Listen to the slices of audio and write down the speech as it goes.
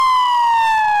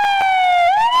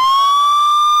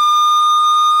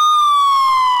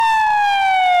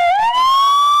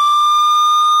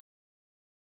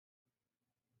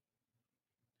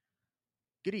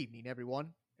Good evening, everyone,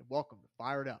 and welcome to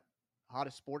Fired Up, the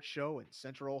hottest sports show in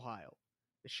Central Ohio.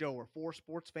 The show where four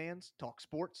sports fans talk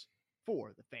sports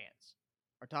for the fans.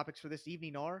 Our topics for this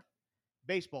evening are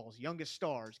baseball's youngest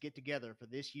stars get together for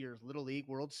this year's Little League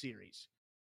World Series.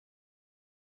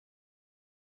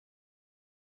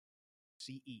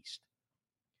 See East.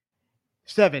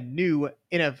 7 new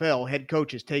NFL head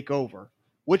coaches take over.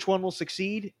 Which one will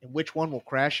succeed and which one will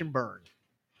crash and burn?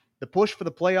 The push for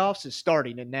the playoffs is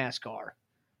starting in NASCAR.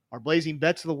 Our blazing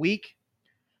bets of the week.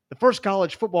 The first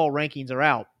college football rankings are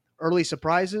out. Early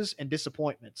surprises and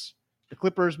disappointments. The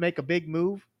Clippers make a big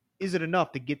move. Is it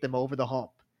enough to get them over the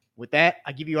hump? With that,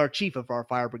 I give you our chief of our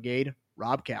fire brigade,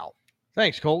 Rob Cal.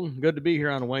 Thanks, Colton. Good to be here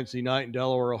on a Wednesday night in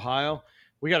Delaware, Ohio.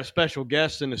 We got a special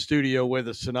guest in the studio with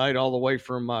us tonight, all the way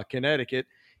from Connecticut,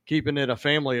 keeping it a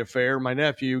family affair. My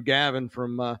nephew, Gavin,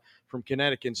 from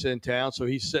Connecticut's in town, so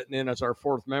he's sitting in as our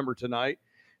fourth member tonight.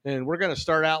 And we're going to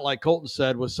start out, like Colton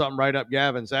said, with something right up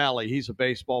Gavin's alley. He's a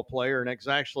baseball player and has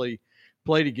actually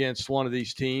played against one of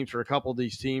these teams, or a couple of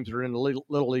these teams that are in the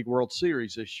Little League World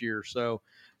Series this year. So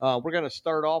we're going to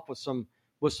start off with some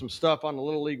stuff on the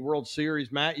Little League World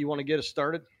Series. Matt, you want to get us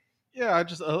started? Yeah,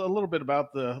 just a little bit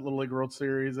about the Little League World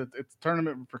Series. It's a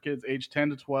tournament for kids aged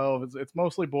 10 to 12. It's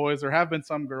mostly boys. There have been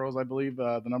some girls. I believe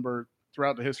the number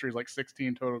throughout the history is like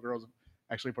 16 total girls have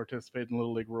actually participated in the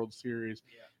Little League World Series.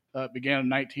 Yeah. It began in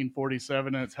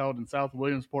 1947, and it's held in South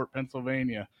Williamsport,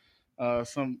 Pennsylvania.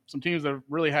 Some teams that have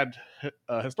really had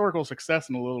historical success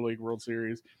in the Little League World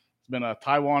Series. It's been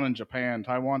Taiwan and Japan.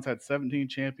 Taiwan's had 17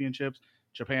 championships.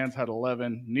 Japan's had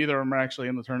 11. Neither of them are actually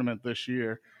in the tournament this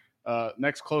year.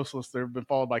 Next closest, they've been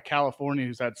followed by California,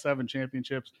 who's had 7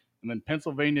 championships, and then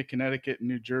Pennsylvania, Connecticut, and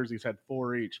New Jersey's had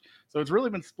 4 each. So it's really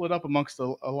been split up amongst a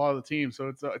lot of the teams. So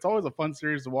it's always a fun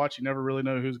series to watch. You never really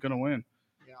know who's going to win.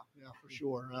 Yeah, for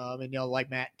sure. And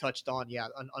like Matt touched on,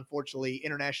 unfortunately,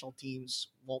 international teams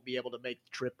won't be able to make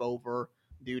the trip over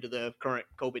due to the current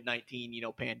COVID-19,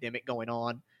 pandemic going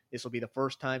on. This will be the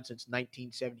first time since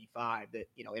 1975 that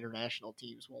international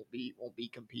teams won't be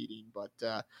competing. But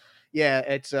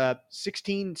it's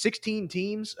 16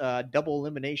 teams, double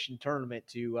elimination tournament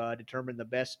to determine the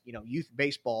best youth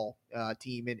baseball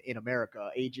team in America,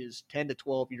 ages 10 to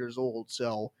 12 years old.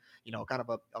 So kind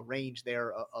of a range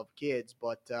there of kids.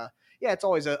 But it's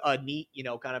always a neat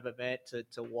kind of event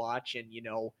to watch, and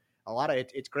a lot of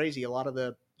it's crazy. A lot of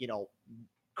the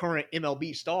current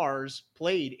MLB stars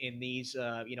played in these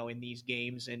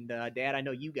games. And Dad, I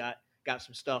know you got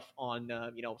some stuff on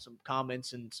some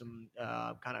comments and some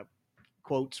kind of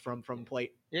quotes from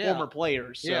former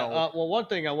players. So. Well, one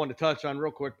thing I want to touch on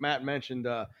real quick, Matt mentioned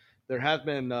there have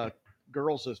been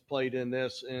girls that's played in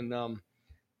this, and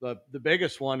the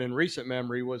biggest one in recent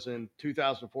memory was in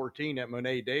 2014 at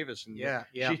Monet Davis, and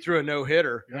she threw a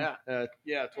no-hitter.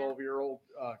 12-year-old.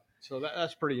 So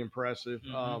that's pretty impressive.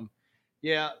 Mm-hmm.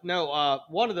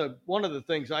 One of the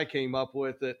things I came up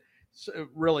with that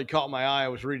really caught my eye, I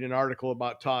was reading an article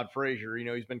about Todd Frazier.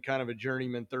 He's been kind of a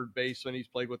journeyman third baseman. He's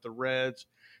played with the Reds,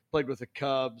 played with the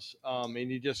Cubs, and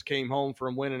he just came home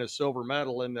from winning a silver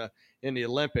medal in the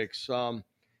Olympics.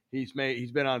 He's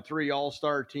been on 3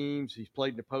 All-Star teams. He's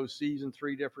played in the postseason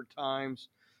 3 different times,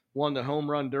 won the Home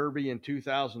Run Derby in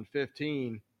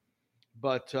 2015.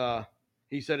 But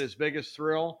he said his biggest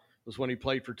thrill was when he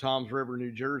played for Toms River,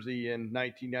 New Jersey in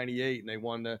 1998, and they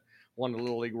won the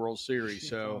Little League World Series.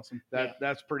 So awesome.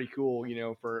 That's pretty cool,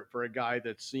 for a guy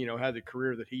that's, had the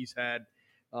career that he's had,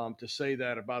 to say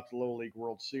that about the Little League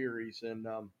World Series. And,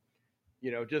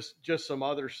 just some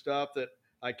other stuff that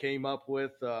I came up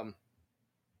with.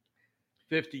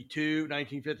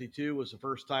 1952 was the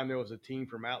first time there was a team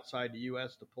from outside the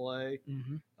U.S. to play.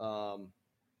 Mm-hmm.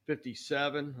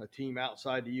 57, a team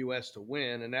outside the U.S. to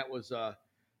win, and that was a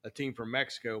team from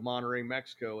Mexico, Monterrey,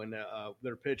 Mexico, and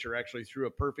their pitcher actually threw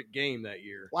a perfect game that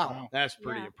year. Wow. That's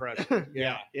pretty impressive.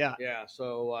 Yeah.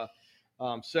 So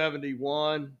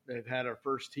 71, they've had our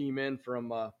first team in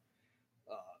from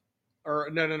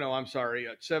I'm sorry.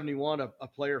 At 71, a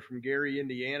player from Gary,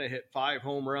 Indiana, hit 5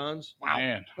 home runs. Wow,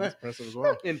 man, that's impressive as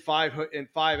well. In five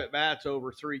at bats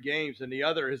over 3 games, and the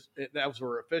other that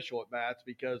were official at bats,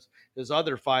 because his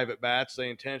other 5 at bats they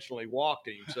intentionally walked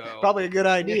him. So probably a good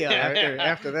idea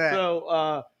after that.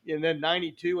 So and then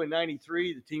 92 and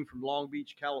 93, the team from Long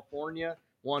Beach, California,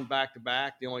 won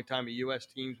back-to-back. The only time the U.S.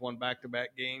 teams won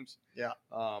back-to-back games. Yeah.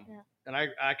 And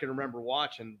I can remember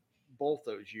watching both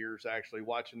those years, actually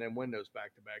watching them win those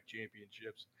back-to-back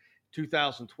championships.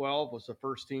 2012 was the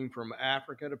first team from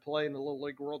Africa to play in the Little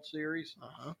League World Series.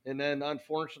 Uh-huh. And then,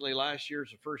 unfortunately, last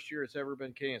year's the first year it's ever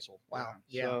been canceled. Wow.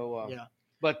 So,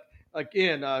 but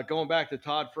again, going back to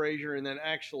Todd Frazier, and then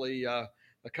actually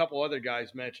a couple other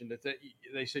guys mentioned that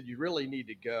they said you really need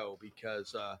to go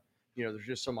because there's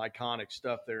just some iconic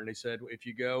stuff there, and they said if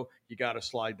you go, you got to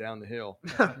slide down the hill.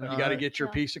 You got to get your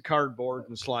piece of cardboard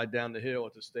and slide down the hill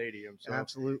at the stadium. So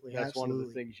absolutely, that's one of the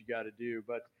things you got to do.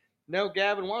 But no,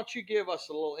 Gavin, why don't you give us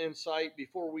a little insight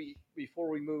before we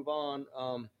move on?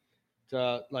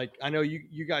 I know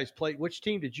you guys played. Which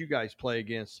team did you guys play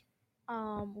against?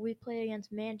 We played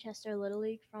against Manchester Little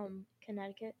League from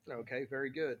Connecticut. Okay, very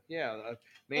good. Yeah,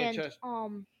 Manchester.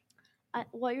 And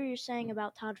what you were saying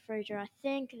about Todd Frazier, I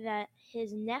think that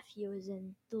his nephew is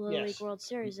in the Little League World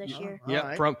Series this year.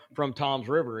 Yeah, from Tom's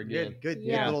River again. Good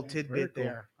Yeah. little tidbit Cool.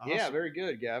 there. Awesome. Yeah, very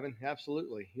good, Gavin.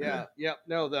 Absolutely. Yeah, yeah.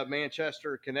 No, the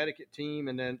Manchester, Connecticut team,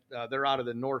 and then they're out of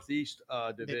the Northeast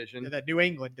division. The New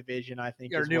England division, I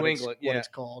think, Or is New what England, what it's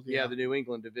called. Yeah, the New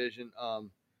England division,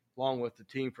 along with the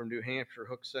team from New Hampshire,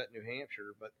 Hooksett, New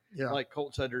Hampshire. But like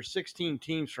Colt said, there's 16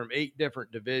 teams from 8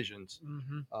 different divisions.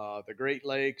 Mm-hmm. The Great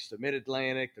Lakes, the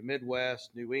Mid-Atlantic, the Midwest,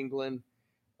 New England,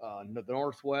 the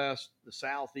Northwest, the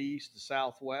Southeast, the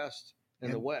Southwest,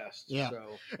 and the West. Yeah.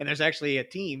 So, And there's actually a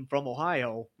team from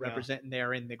Ohio representing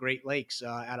there in the Great Lakes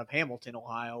out of Hamilton,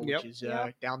 Ohio, which is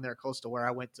down there close to where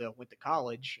I went to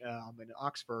college in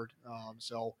Oxford.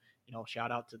 So,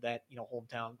 shout out to that,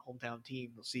 hometown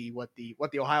team. We'll see what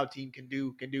the Ohio team can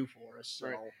do for us. So.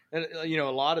 Right. And a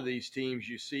lot of these teams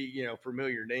you see,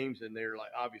 familiar names in there,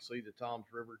 like obviously the Tom's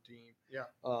River team. Yeah.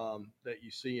 That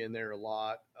you see in there a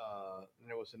lot. And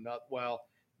there was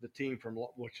the team from,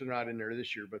 which they're not in there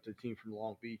this year, but the team from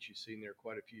Long Beach you've seen there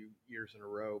quite a few years in a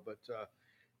row. But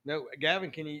no,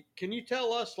 Gavin, can you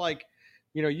tell us, like,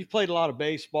 you've played a lot of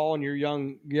baseball in your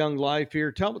young life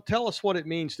here. Tell us what it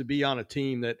means to be on a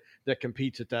team that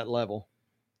competes at that level.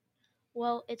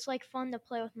 Well, it's like fun to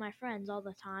play with my friends all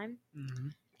the time. Mm-hmm.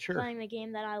 Sure. Playing the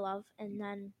game that I love, and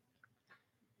then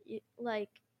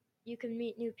you can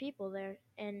meet new people there,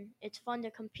 and it's fun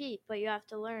to compete, but you have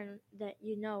to learn that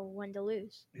when to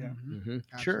lose. Yeah.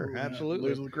 Mm-hmm. Sure, absolutely.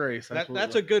 Lose with grace.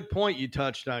 That's a good point you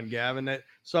touched on, Gavin. That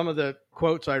some of the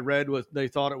quotes I read they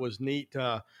thought it was neat.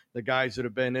 The guys that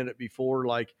have been in it before,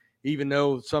 like, even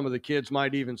though some of the kids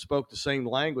might even spoke the same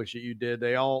language that you did,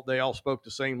 they all spoke the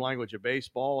same language of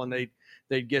baseball, and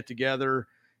they'd get together,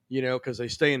 because they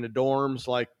stay in the dorms,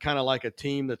 like kind of like a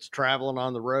team that's traveling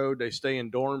on the road. They stay in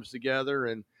dorms together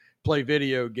and play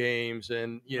video games,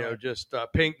 and just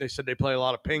they said they play a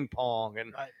lot of ping pong,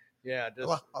 and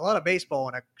just a lot of baseball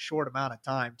in a short amount of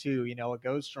time too. It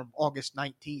goes from August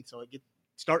 19th, so it gets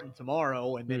starting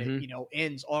tomorrow, and then it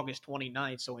ends August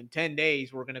 29th. So in 10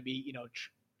 days, we're going to be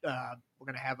we're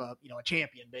going to have a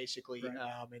champion basically,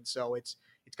 right. And so it's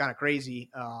kind of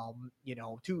crazy.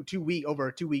 Over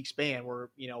a 2 week span, we're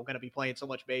going to be playing so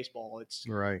much baseball. It's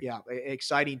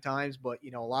exciting times, but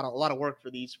a lot of work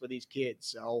for these kids.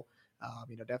 So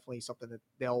definitely something that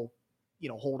they'll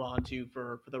hold on to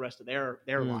for the rest of their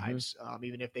lives,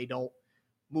 even if they don't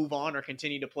move on or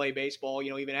continue to play baseball.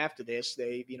 Even after this,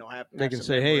 they they can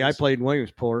say, "Hey, I played in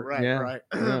Williamsport." Right, right.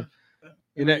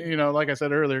 Yeah. Like I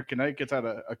said earlier, Connecticut's had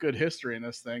a good history in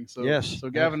this thing. So yes. So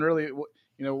Gavin, really, what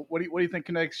do you think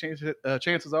Connecticut's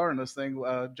chances are in this thing,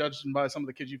 judging by some of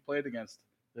the kids you've played against?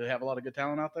 Do they have a lot of good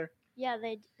talent out there? Yeah,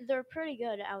 they're pretty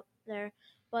good out there,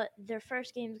 but their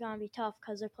first game's gonna be tough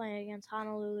because they're playing against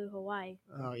Honolulu, Hawaii.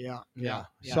 Oh yeah.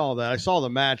 Saw that. I saw the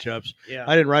matchups. Yeah.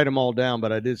 I didn't write them all down,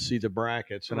 but I did see the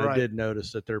brackets, and Right. I did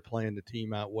notice that they're playing the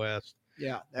team out west.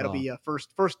 Yeah, that'll be a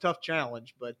first tough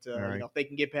challenge, but right. If they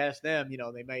can get past them,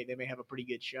 they may have a pretty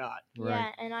good shot. Right.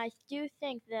 Yeah, and I do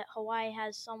think that Hawaii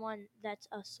has someone that's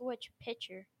a switch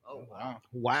pitcher. Oh wow!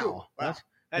 Wow.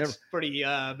 That's pretty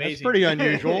amazing. That's pretty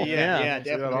unusual. yeah,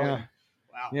 definitely. Yeah.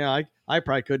 Wow. Yeah, I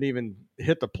probably couldn't even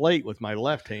hit the plate with my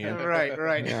left hand.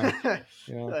 Right.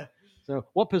 Yeah. So,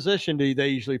 what position do they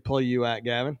usually play you at,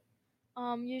 Gavin?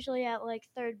 Usually at like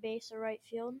third base or right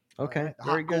field. Okay, The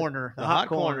very hot good. corner. The hot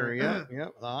corner. Yeah,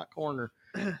 the hot corner.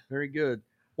 Very good.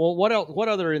 Well, what else? What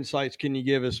other insights can you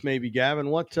give us, maybe, Gavin?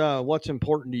 What's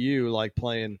important to you, like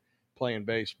playing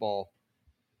baseball?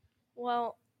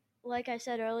 Well, like I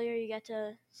said earlier, you get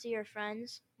to see your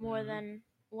friends more than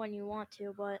when you want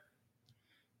to, but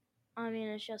I mean,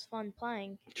 it's just fun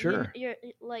playing. Sure.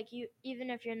 Even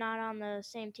if you're not on the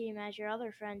same team as your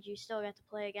other friends, you still get to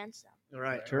play against them.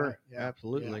 Right. Sure. Right. Yeah.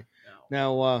 Absolutely. Yeah.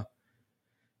 Now,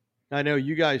 I know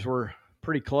you guys were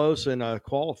pretty close in a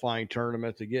qualifying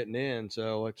tournament to getting in,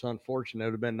 so it's unfortunate. It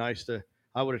would have been nice to.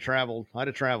 I'd have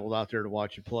traveled out there to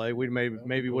watch you play. We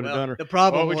maybe would have done it. The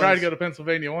problem we was, tried to go to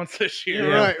Pennsylvania once this year.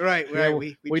 Yeah, right. Yeah,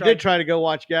 We did try to go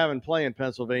watch Gavin play in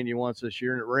Pennsylvania once this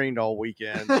year, and it rained all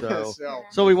weekend.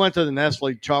 So we went to the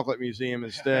Nestle Chocolate Museum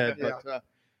instead. Yeah. But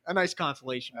a nice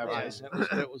consolation Absolutely.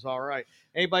 prize. It was all right.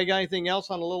 Anybody got anything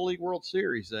else on the Little League World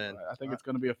Series then? I think it's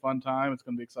going to be a fun time. It's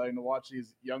going to be exciting to watch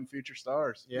these young future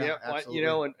stars. Yeah, Like,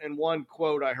 absolutely. and one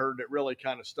quote I heard that really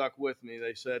kind of stuck with me.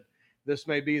 They said, "This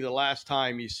may be the last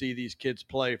time you see these kids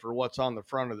play for what's on the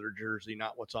front of their jersey,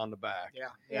 not what's on the back." Yeah,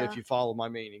 Yeah. If you follow my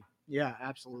meaning, yeah,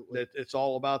 absolutely. that it's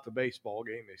all about the baseball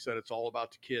game. They said it's all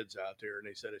about the kids out there, and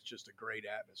they said it's just a great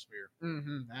atmosphere.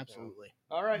 Absolutely.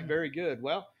 All right, very good.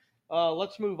 Well,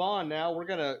 let's move on now. We're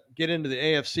going to get into the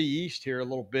AFC East here a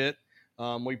little bit.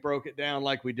 We broke it down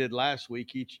like we did last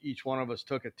week. Each one of us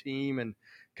took a team and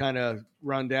kind of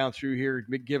run down through here,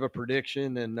 give a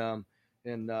prediction, and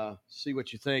see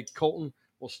what you think. Colton,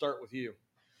 we'll start with you.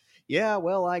 Yeah,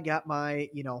 well, I got my,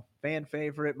 fan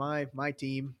favorite, my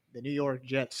team, the New York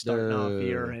Jets, starting off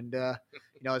here, and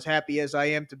as happy as I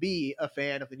am to be a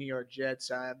fan of the New York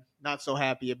Jets, I'm not so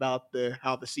happy about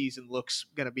how the season looks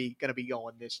gonna be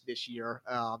going this year.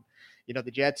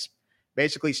 The Jets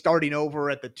basically starting over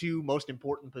at the two most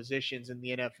important positions in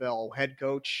the NFL: head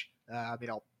coach,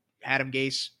 Adam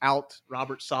Gase out,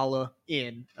 Robert Saleh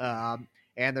in,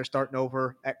 and they're starting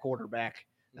over at quarterback.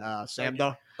 Sam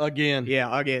Again.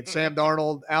 Yeah, again, Sam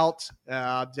Darnold out.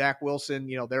 Zach Wilson,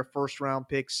 their first round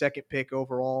pick, second pick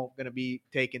overall, going to be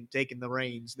taking the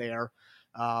reins there.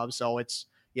 So it's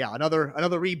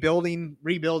another rebuilding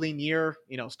year.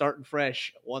 Starting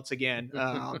fresh once again,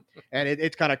 and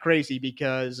it's kind of crazy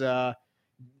because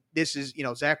this is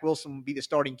Zach Wilson will be the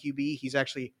starting QB. He's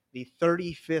actually the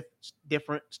 35th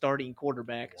different starting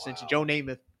quarterback since Joe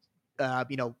Namath,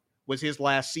 was his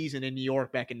last season in New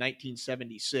York back in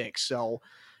 1976. So,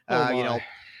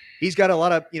 he's got a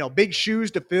lot of, big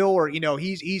shoes to fill, or,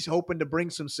 he's hoping to bring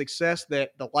some success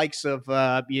that the likes of,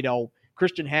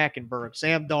 Christian Hackenberg,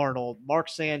 Sam Darnold, Mark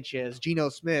Sanchez, Geno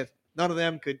Smith, none of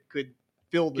them could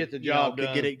fill Get the job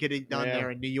done. Get it done there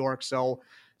in New York. So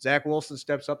Zach Wilson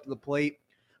steps up to the plate.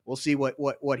 We'll see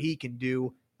what he can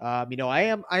do. I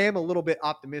am a little bit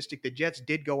optimistic. The Jets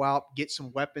did go out, get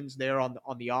some weapons there on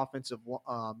the offensive,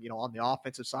 on the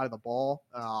offensive side of the ball.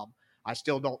 I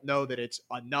still don't know that it's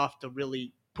enough to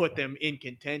really put them in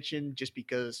contention, just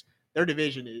because their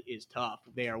division is tough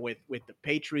there with the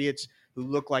Patriots, who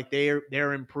look like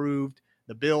they're improved.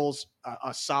 The Bills,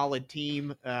 a solid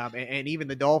team, and even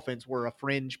the Dolphins were a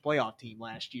fringe playoff team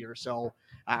last year. So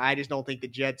I just don't think the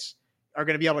Jets are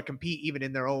going to be able to compete even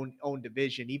in their own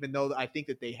division, even though I think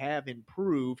that they have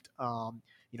improved.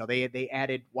 They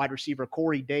added wide receiver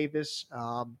Corey Davis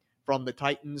from the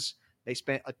Titans. They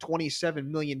spent a $27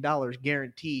 million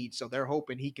guaranteed, so they're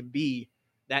hoping he can be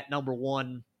that number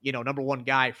one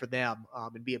guy for them,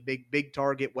 and be a big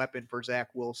target weapon for Zach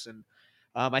Wilson.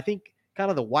 I think kind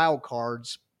of the wild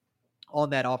cards on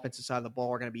that offensive side of the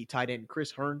ball are going to be tight end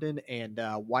Chris Herndon and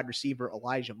wide receiver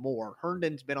Elijah Moore.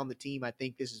 Herndon's been on the team, I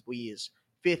think this is his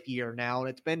 5th year now, and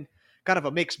it's been kind of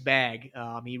a mixed bag.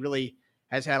 He really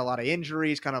has had a lot of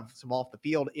injuries, kind of some off the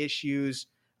field issues.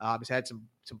 He's had some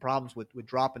problems with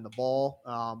dropping the ball,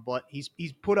 but he's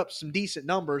put up some decent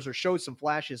numbers, or showed some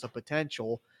flashes of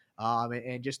potential,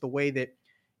 and just the way that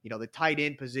the tight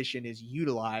end position is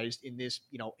utilized in this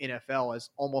NFL as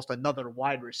almost another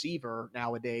wide receiver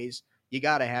nowadays. You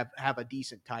got to have a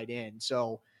decent tight end.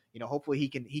 So hopefully he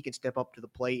can step up to the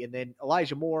plate. And then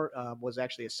Elijah Moore was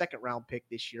actually a 2nd round pick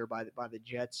this year by the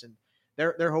Jets, and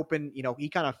they're hoping he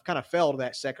kind of fell to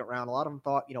that 2nd round. A lot of them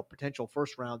thought potential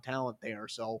 1st round talent there.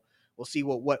 So we'll see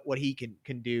what he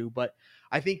can do. But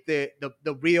I think the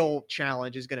real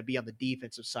challenge is going to be on the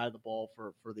defensive side of the ball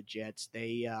for the Jets.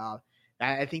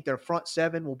 I think their front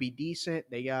 7 will be decent.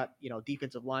 They got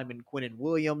defensive lineman Quinnen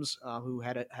Williams, who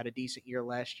had a decent year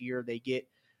last year. They get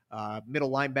middle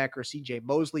linebacker C.J.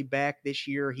 Mosley back this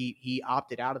year. He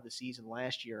opted out of the season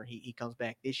last year. He comes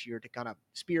back this year to kind of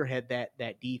spearhead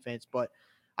that defense. But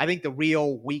I think the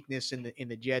real weakness in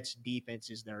the Jets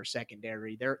defense is their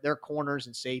secondary. Their corners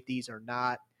and safeties are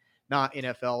not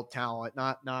NFL talent.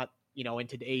 Not in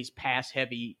today's pass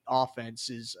heavy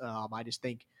offenses. I just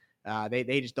think.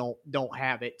 They just don't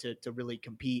have it to really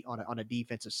compete on a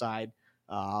defensive side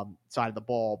of the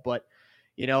ball. But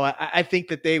I think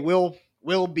that they will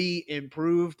be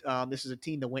improved. This is a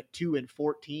team that went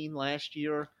 2-14 last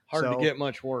year. Hard to get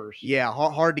much worse. Yeah,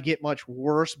 hard to get much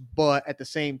worse. But at the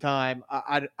same time,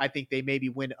 I think they maybe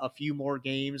win a few more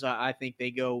games. I think they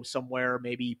go somewhere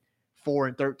maybe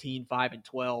 4-13,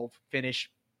 5-12, finish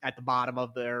at the bottom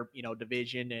of their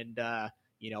division, and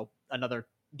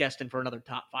destined for another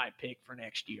top 5 pick for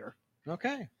next year.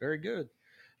 Okay, very good.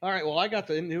 All right, well, I got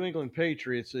the New England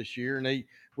Patriots this year, and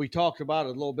we talked about it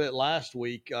a little bit last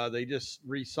week. They just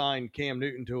re-signed Cam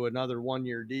Newton to another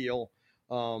 1-year deal.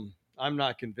 I'm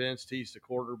not convinced he's the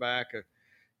quarterback,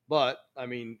 But I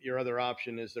mean, your other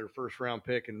option is their first round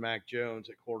pick and Mac Jones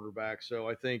at quarterback. So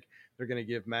I think they're going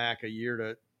to give Mac a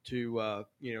year to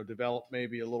develop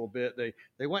maybe a little bit.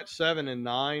 They went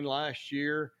 7-9 last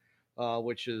year,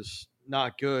 which is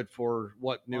not good for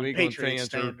what New England Patriots fans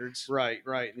standards. are.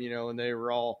 Right. And they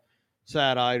were all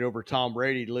sad-eyed over Tom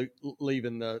Brady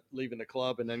leaving the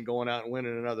club and then going out and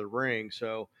winning another ring.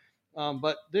 So,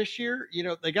 but this year,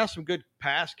 they got some good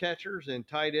pass catchers and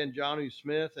tight end Jonnu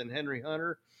Smith and Henry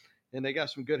Hunter, and they got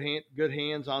some good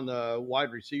hands on the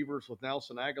wide receivers with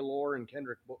Nelson Aguilar and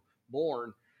Kendrick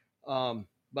Bourne.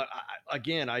 But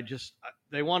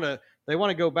they want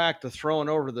to go back to throwing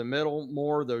over the middle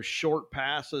more, those short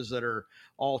passes that are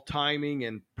all timing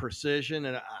and precision,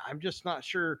 and I'm just not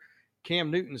sure Cam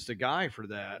Newton's the guy for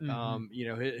that.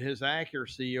 His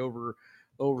accuracy over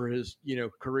his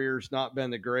career's not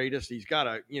been the greatest. He's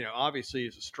got obviously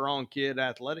he's a strong kid,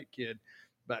 athletic kid,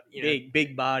 but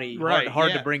big body, right,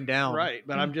 hard to bring down. Right,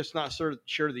 but I'm just not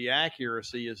sure the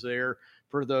accuracy is there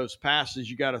for those passes.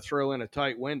 You got to throw in a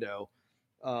tight window.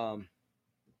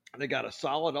 They got a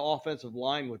solid offensive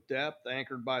line with depth,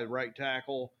 anchored by the right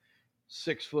tackle,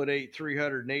 6'8",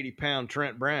 380-pound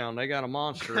Trent Brown. They got a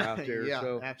monster out there. Yeah,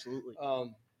 so absolutely.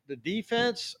 The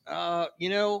defense,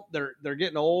 they're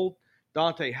getting old.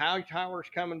 Dante Hightower's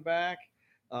coming back.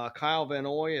 Kyle Van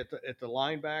Noy at the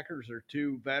linebackers. They're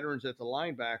two veterans at the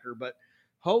linebacker, but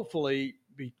hopefully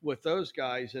with those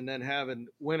guys, and then having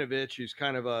Winovich, who's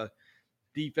kind of a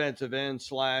defensive end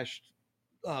 /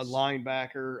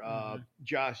 linebacker,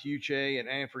 Josh Uche and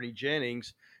Anthony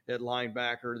Jennings at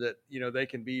linebacker, that they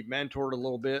can be mentored a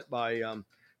little bit by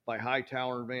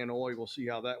Hightower and Van Noy. We'll see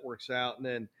how that works out. And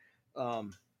then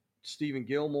Stephen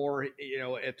Gilmore,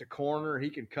 at the corner, he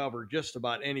can cover just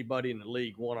about anybody in the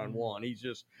league one-on-one. He's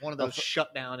just one of those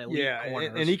shutdown elite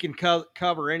corners. And he can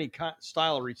cover any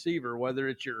style of receiver, whether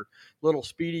it's your little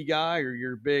speedy guy or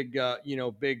your big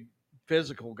big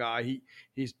physical guy.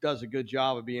 He does a good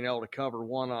job of being able to cover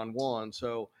one-on-one.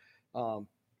 So on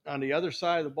the other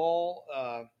side of the ball,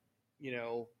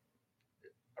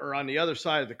 or on the other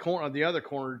side of the corner, on the other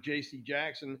corner, J.C.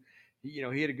 Jackson, he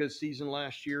had a good season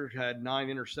last year, had 9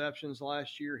 interceptions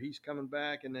last year. He's coming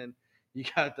back. And then you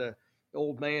got the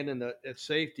old man at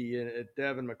safety, at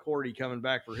Devin McCourty, coming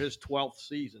back for his 12th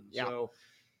season. Yeah. So,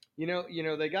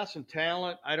 they got some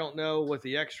talent. I don't know with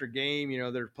the extra game,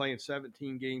 they're playing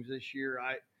 17 games this year.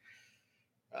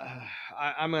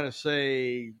 I'm going to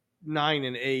say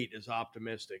 9-8 is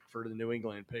optimistic for the New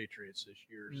England Patriots this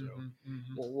year. So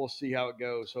we'll see how it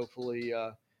goes. Hopefully,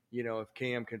 if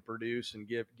Cam can produce and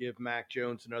give Mac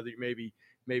Jones another, maybe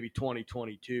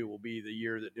 2022 will be the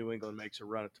year that New England makes a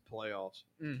run at the playoffs.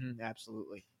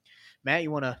 Absolutely. Matt,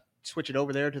 you want to switch it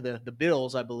over there to the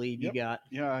Bills? I believe you got.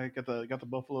 Yeah, I got the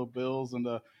Buffalo Bills, and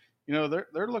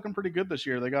they're looking pretty good this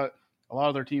year. They got a lot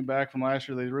of their team back from last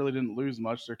year. They really didn't lose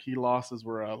much. Their key losses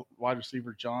were wide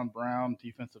receiver John Brown,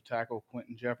 defensive tackle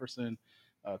Quentin Jefferson,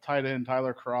 tight end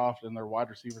Tyler Croft, and their wide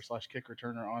receiver / kick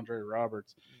returner Andre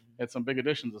Roberts. Had some big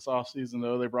additions this offseason,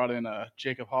 though. They brought in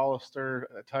Jacob Hollister,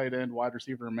 a tight end, wide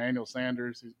receiver Emmanuel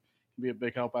Sanders, who can be a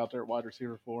big help out there at wide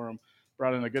receiver for them.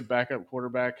 Brought in a good backup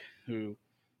quarterback who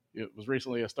was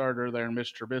recently a starter there,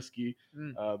 Mitch Trubisky.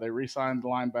 They re-signed the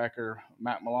linebacker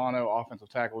Matt Milano, offensive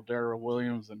tackle Darrell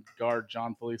Williams, and guard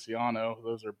John Feliciano.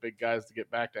 Those are big guys to get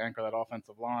back to anchor that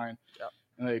offensive line. Yep.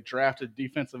 And they drafted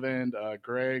defensive end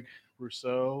Greg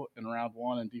Rousseau in round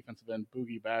 1 and defensive end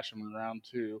Boogie Basham in round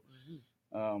 2.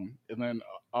 And then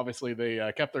obviously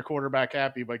they kept their quarterback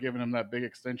happy by giving him that big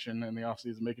extension in the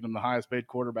offseason, making him the highest paid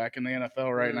quarterback in the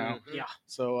NFL right now. Yeah.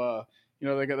 So,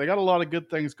 they got a lot of good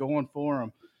things going for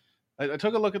them. I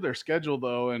took a look at their schedule,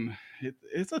 though, and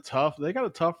they got a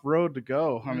tough road to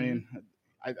go. I mean,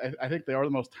 I think they are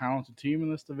the most talented team in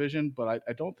this division, but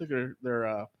I don't think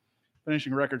their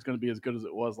finishing record is going to be as good as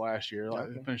it was last year.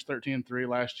 Okay. They finished 13-3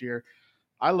 last year.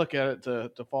 I look at it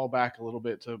to fall back a little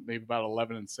bit to maybe about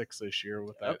 11-6 this year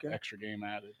with that extra game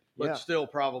added. But still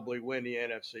probably win the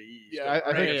NFC East. Yeah,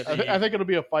 I think it'll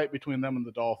be a fight between them and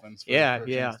the Dolphins. Yeah.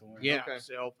 Okay.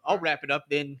 So I'll wrap it up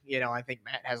then. I think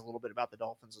Matt has a little bit about the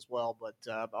Dolphins as well, but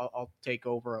I'll take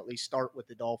over, or at least start with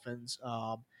the Dolphins.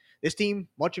 This team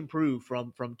much improved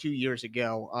from 2 years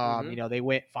ago. They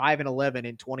went 5-11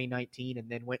 in 2019, and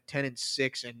then went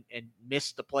 10-6 and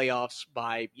missed the playoffs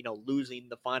by losing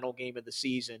the final game of the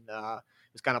season.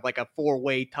 It was kind of like a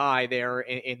 4-way tie there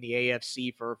in the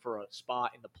AFC for a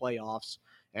spot in the playoffs,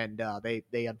 and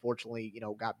they unfortunately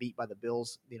got beat by the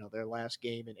Bills their last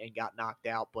game and got knocked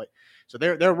out. But so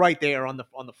they're right there on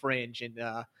the fringe, and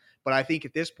but I think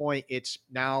at this point it's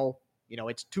now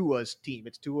it's Tua's team.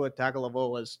 It's Tua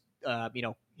Tagovailoa's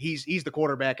he's the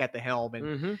quarterback at the helm, and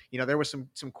Mm-hmm. there was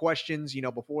some questions,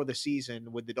 before the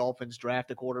season, would the Dolphins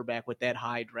draft a quarterback with that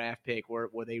high draft pick?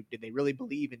 Did they really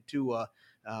believe in Tua?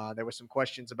 There was some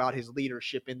questions about his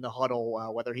leadership in the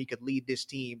huddle, whether he could lead this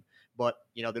team. But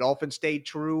the Dolphins stayed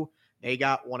true. They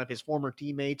got one of his former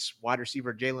teammates, wide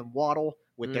receiver Jalen Waddle,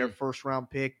 with their first round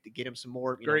pick to get him some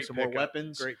more, more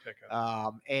weapons. Great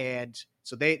pickup. And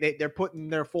so they're putting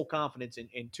their full confidence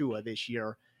in Tua this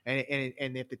year. And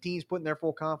if the team's putting their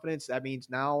full confidence, that means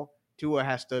now Tua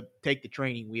has to take the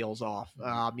training wheels off.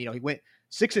 He went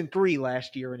 6-3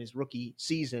 last year in his rookie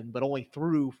season, but only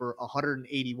threw for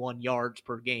 181 yards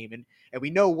per game. And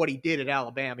we know what he did at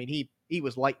Alabama. I mean, he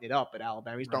was lighting it up at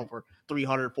Alabama. He's throwing for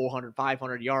 300, 400,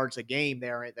 500 yards a game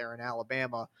there in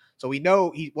Alabama. So we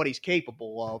know what he's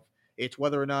capable of. It's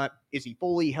whether or not is he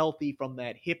fully healthy from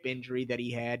that hip injury that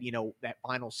he had, that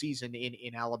final season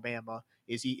in Alabama.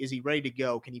 Is he ready to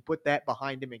go? Can he put that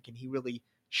behind him, and can he really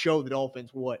show the Dolphins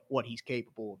what he's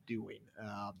capable of doing?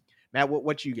 Matt,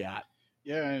 what you got?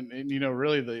 Yeah, and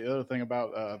really the other thing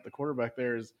about the quarterback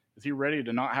there is he ready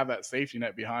to not have that safety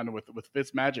net behind him with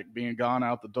Fitzmagic being gone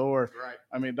out the door? Right.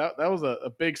 I mean, that was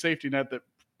a big safety net that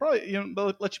probably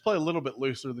let you play a little bit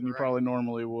looser than you probably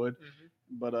normally would. Mm-hmm.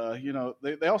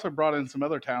 But they also brought in some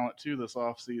other talent too this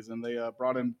offseason. They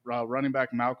brought in running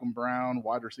back Malcolm Brown,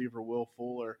 wide receiver Will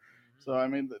Fuller. So I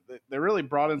mean, they really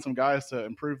brought in some guys to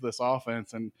improve this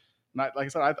offense. And like I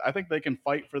said, I think they can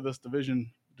fight for this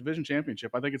division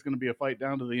championship. I think it's going to be a fight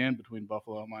down to the end between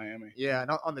Buffalo and Miami. Yeah,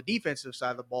 and on the defensive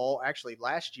side of the ball, actually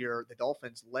last year the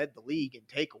Dolphins led the league in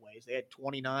takeaways. They had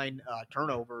 29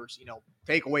 turnovers,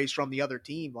 takeaways from the other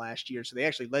team last year. So they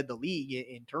actually led the league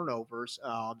in turnovers.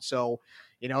 And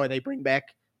they bring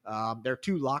back their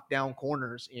two lockdown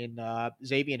corners in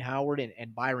Xavier Howard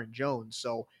and Byron Jones.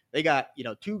 So they got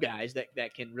two guys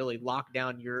that can really lock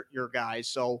down your guys.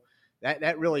 So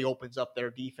that really opens up their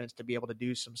defense to be able to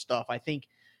do some stuff. I think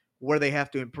where they have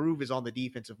to improve is on the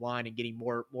defensive line and getting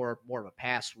more of a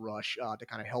pass rush to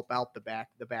kind of help out the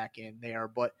back end there.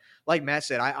 But like Matt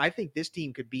said, I think this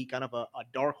team could be kind of a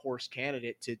dark horse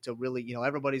candidate to really,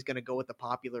 everybody's going to go with the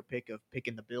popular pick of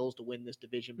picking the Bills to win this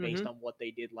division based on what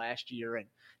they did last year, and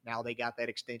now they got that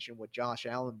extension with Josh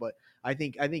Allen. But I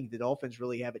think the Dolphins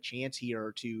really have a chance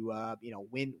here to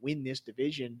win this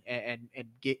division and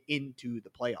get into the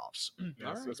playoffs.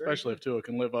 Yes, especially if Tua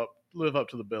can live up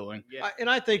to the billing. Yeah. And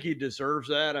I think he deserves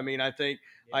that. I mean, I think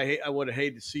I would have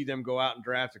hated to see them go out and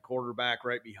draft a quarterback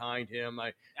right behind him.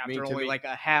 After only like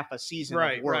a half a season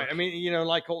of work. Right. I mean,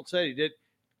 like Colt said, he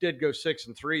did go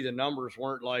 6-3. The numbers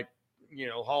weren't like,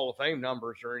 Hall of Fame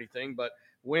numbers or anything, but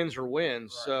wins are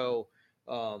wins. Right. So,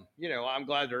 I'm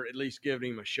glad they're at least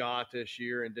giving him a shot this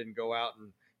year and didn't go out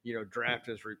and, draft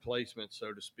his replacement,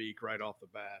 so to speak, right off the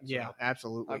bat. Yeah, so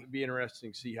absolutely. It'd be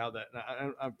interesting to see how that.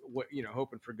 I'm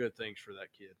hoping for good things for that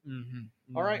kid.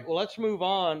 Mm-hmm. All right, well, let's move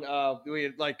on.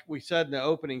 Like we said in the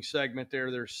opening segment,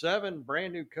 there's 7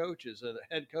 brand new coaches,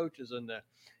 head coaches in the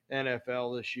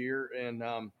NFL this year, and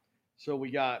so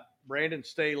we got Brandon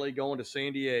Staley going to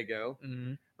San Diego,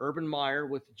 Urban Meyer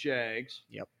with the Jags,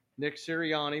 Nick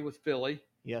Sirianni with Philly,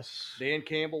 yes, Dan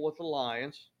Campbell with the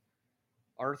Lions,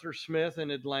 Arthur Smith in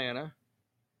Atlanta,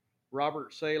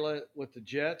 Robert Saleh with the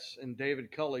Jets, and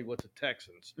David Culley with the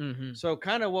Texans. Mm-hmm. So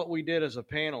kind of what we did as a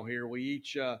panel here, we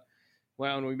each,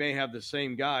 and we may have the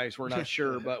same guys, we're not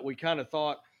sure, but we kind of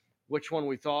thought which one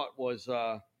we thought was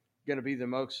going to be the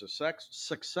most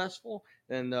successful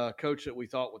and the coach that we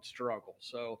thought would struggle.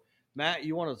 So Matt,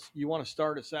 you want to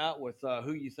start us out with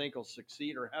who you think will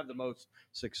succeed or have the most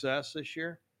success this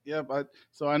year? Yeah,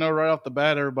 so I know right off the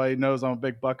bat, everybody knows I'm a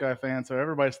big Buckeye fan, so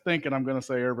everybody's thinking I'm going to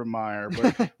say Urban Meyer,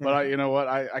 but you know what?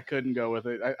 I couldn't go with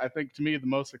it. I think to me the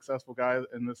most successful guy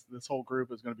in this whole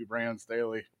group is going to be Brandon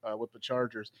Staley with the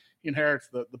Chargers. He inherits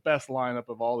the best lineup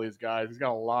of all these guys. He's got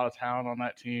a lot of talent on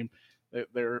that team.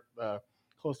 They're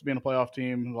close to being a playoff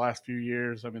team in the last few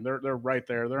years. I mean, they're right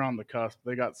there. They're on the cusp.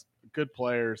 They got good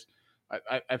players.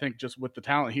 I think just with the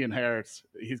talent he inherits,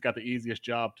 he's got the easiest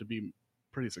job to be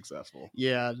pretty successful.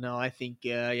 Yeah, no, I think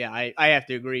I have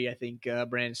to agree. I think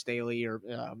Brandon Staley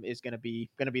is going to be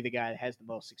the guy that has the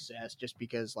most success, just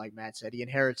because, like Matt said, he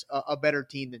inherits a better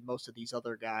team than most of these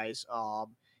other guys.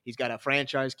 He's got a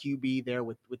franchise QB there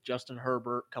with Justin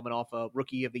Herbert coming off a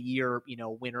Rookie of the Year,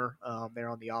 winner there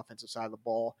on the offensive side of the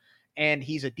ball. And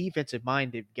he's a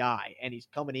defensive-minded guy, and he's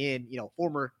coming in,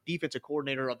 former defensive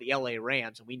coordinator of the LA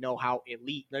Rams, and we know how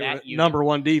elite that unit. Number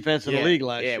 1 defense in the league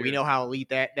last year. Yeah, we know how elite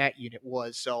that unit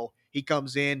was. So he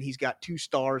comes in, he's got 2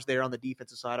 stars there on the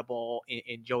defensive side of the ball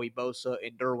in Joey Bosa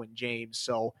and Derwin James.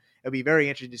 So it'll be very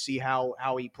interesting to see how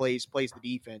he plays the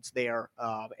defense there.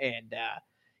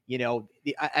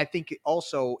 I think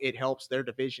also it helps their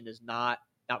division is not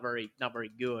very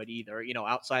good either.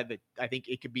 Outside I think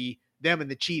it could be them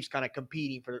and the Chiefs kind of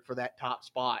competing for that top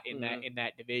spot in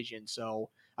that division. So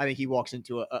I think he walks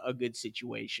into a good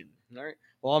situation. All right.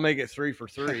 Well, I'll make it 3 for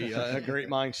 3. Great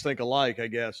minds think alike, I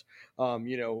guess.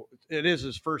 It is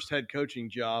his first head coaching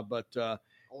job, but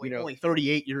only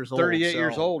 38 years old. 38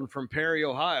 years old and from Perry,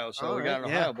 Ohio. So we got an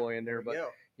Ohio boy in there. But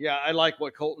yeah, I like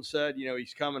what Colton said.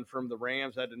 He's coming from the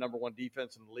Rams, had the number 1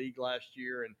 defense in the league last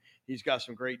year, and he's got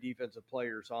some great defensive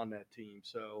players on that team.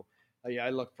 So I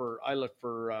look for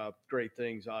great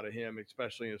things out of him,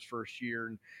 especially in his first year.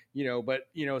 And but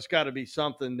it's got to be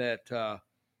something that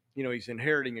he's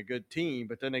inheriting a good team,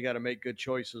 but then they got to make good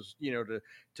choices,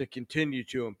 to continue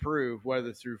to improve,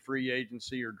 whether through free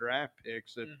agency or draft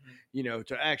picks, that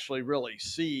to actually really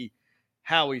see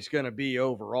how he's going to be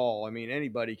overall. I mean,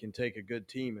 anybody can take a good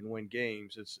team and win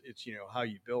games. It's how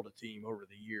you build a team over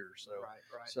the years. So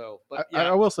right. So, but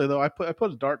I will say though, I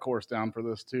put a dark horse down for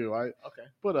this too. I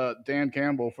put Dan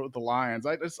Campbell for the Lions.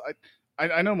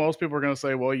 I know most people are going to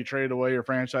say, well, you traded away your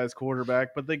franchise quarterback,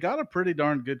 but they got a pretty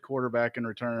darn good quarterback in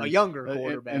return. A younger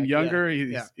quarterback. And younger,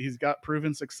 he's got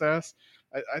proven success.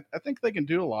 I think they can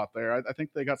do a lot there. I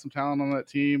think they got some talent on that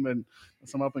team and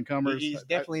some up-and-comers. He's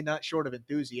definitely not short of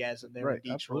enthusiasm there in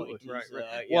Detroit.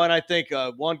 Right. Well, and I think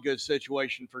one good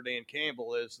situation for Dan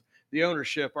Campbell is the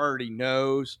ownership already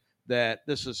knows that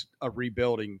this is a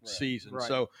rebuilding season. Right.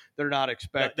 So they're not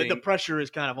expecting the pressure is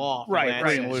kind of off.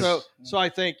 Right. So I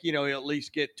think, he'll at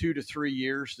least get 2 to 3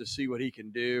 years to see what he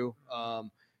can do.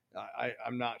 I'm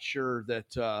not sure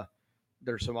that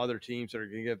there's some other teams that are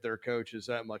going to give their coaches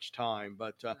that much time,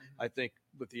 but I think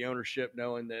with the ownership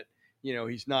knowing that,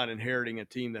 he's not inheriting a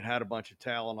team that had a bunch of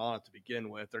talent on it to begin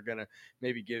with, they're going to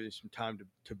maybe give him some time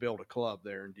to build a club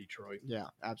there in Detroit. Yeah,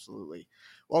 absolutely.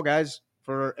 Well, guys,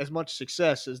 for as much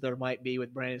success as there might be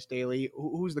with Brandon Staley,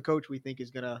 who's the coach we think is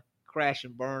going to crash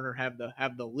and burn or have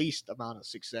the least amount of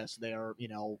success there,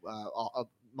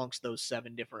 amongst those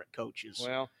 7 different coaches?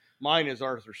 Well, mine is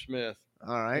Arthur Smith.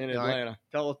 All right. In Atlanta.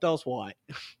 Right. Tell us why.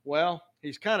 Well,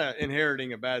 he's kind of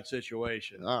inheriting a bad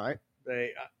situation. All right.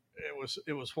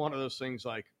 It was one of those things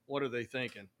like, what are they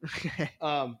thinking?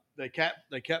 They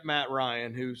kept Matt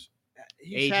Ryan, who's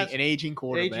an aging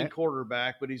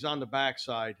quarterback, but he's on the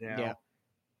backside now. Yeah.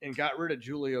 And got rid of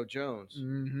Julio Jones.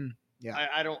 Mm-hmm. Yeah.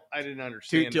 I didn't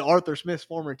understand to Arthur Smith's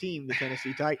former team, the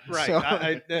Tennessee Titans. Right. So.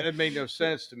 It made no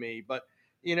sense to me, but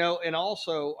and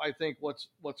also I think what's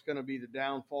going to be the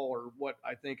downfall, or what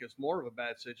I think is more of a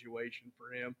bad situation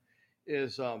for him,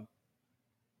 is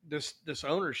this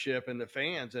ownership and the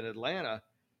fans in Atlanta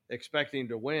expecting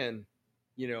to win,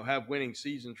 have winning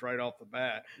seasons right off the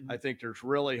bat. Mm-hmm. I think there's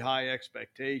really high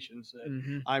expectations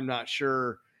that I'm not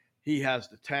sure he has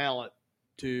the talent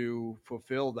to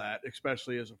fulfill that,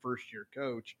 especially as a first-year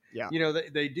coach. Yeah.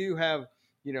 They do have,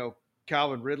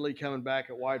 Calvin Ridley coming back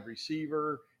at wide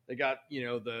receiver. They got,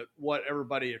 what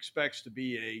everybody expects to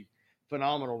be a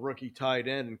phenomenal rookie tight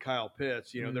end in Kyle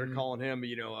Pitts. They're calling him,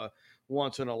 a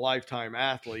once in a lifetime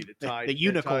athlete at tight, the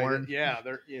unicorn.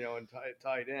 They're, and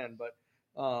tight end. But,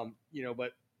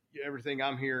 but everything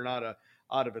I'm hearing out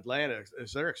of Atlanta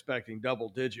is they're expecting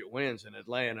double-digit wins in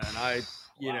Atlanta, and I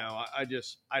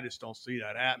just don't see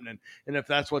that happening. And if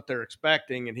that's what they're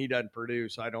expecting, and he doesn't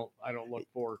produce, I don't look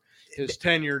for his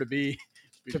tenure to be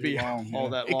all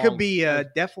that long. It could be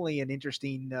definitely an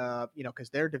interesting, because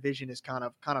their division is kind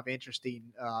of interesting.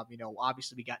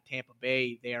 Obviously we got Tampa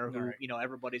Bay there, who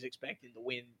everybody's expecting to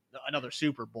win another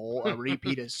Super Bowl, a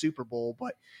repeat of Super Bowl,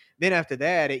 but then after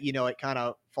that, it kind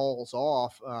of falls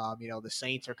off. The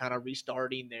Saints are kind of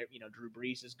restarting. Their, Drew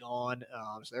Brees is gone,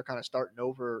 so they're kind of starting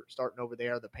over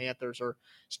there. The Panthers are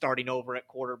starting over at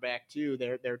quarterback too.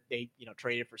 They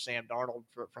traded for Sam Darnold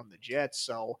from the Jets,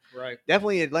 so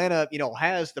definitely Atlanta,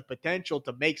 has the potential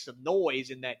to make some noise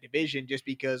in that division, just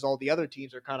because all the other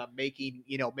teams are kind of making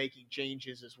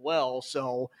changes as well.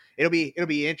 So it'll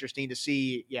be interesting to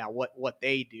see, what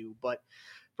they do, but.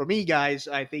 For me, guys,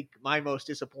 I think my most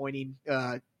disappointing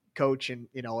coach, and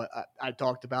I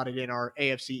talked about it in our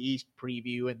AFC East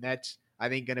preview, and that's I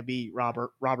think going to be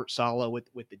Robert Saleh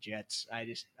with the Jets.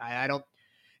 I don't.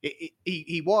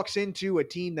 He walks into a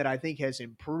team that I think has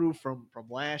improved from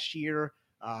last year.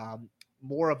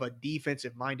 More of a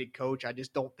defensive minded coach. I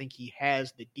just don't think he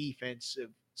has the defensive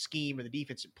scheme or the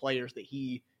defensive players that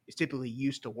he is typically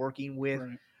used to working with.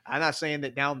 Right. I'm not saying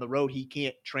that down the road he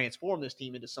can't transform this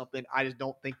team into something. I just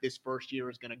don't think this first year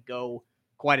is going to go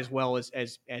quite as well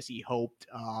as he hoped.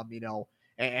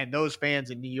 And those fans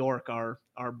in New York are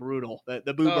are brutal.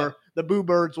 The Boo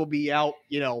Birds will be out,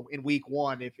 in week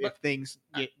 1 if things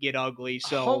get ugly.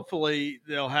 So hopefully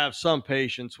they'll have some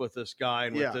patience with this guy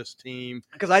and with Yeah. this team.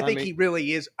 because I think he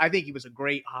really is. I think he was a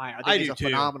great hire. I think he's do a too.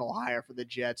 phenomenal hire for the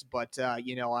Jets. But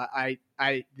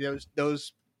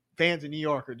those fans in New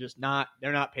York are just not.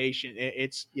 They're not patient.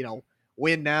 It's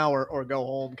win now or go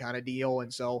home kind of deal.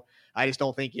 And so I just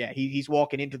don't think. Yeah, he's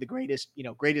walking into the greatest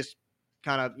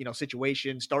kind of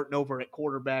situation, starting over at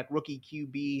quarterback, rookie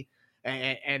QB,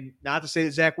 and not to say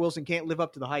that Zach Wilson can't live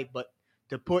up to the hype, but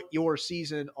to put your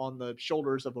season on the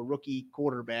shoulders of a rookie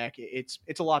quarterback, it's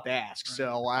a lot to ask.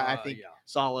 So I think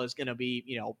Saleh is going to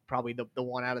be, probably the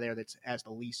one out of there that has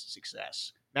the least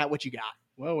success. Matt, what you got?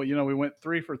 Well, we went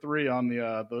 3 for 3 on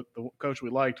the coach we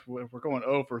liked. We're going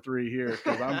 0 for 3 here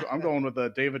because I'm going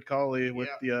with David Culley with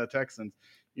the Texans.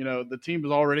 The team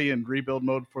is already in rebuild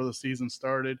mode before the season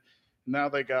started. Now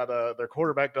they got their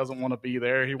quarterback doesn't want to be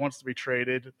there. He wants to be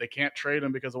traded. They can't trade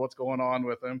him because of what's going on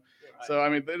with him. Right. So, I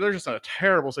mean, they're just in a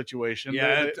terrible situation.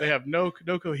 Yeah, they have no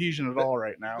cohesion at all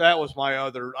right now. That was my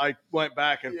other. I went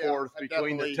back and forth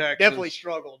between the Texans. Definitely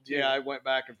struggled, too. Yeah, I went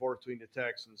back and forth between the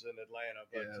Texans and Atlanta.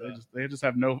 But, they just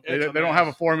have no – they don't have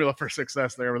a formula for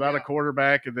success there. Without a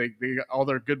quarterback, all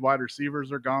their good wide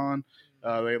receivers are gone.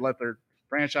 They let their –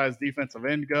 franchise defensive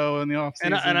end go in the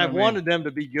offseason. And I've wanted them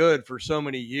to be good for so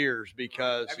many years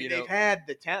because they've had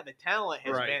the talent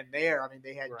has been there. I mean,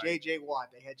 they had J.J. Watt,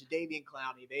 they had Jadeveon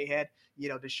Clowney, they had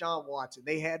Deshaun Watson,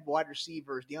 they had wide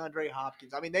receivers, DeAndre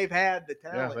Hopkins. I mean, they've had the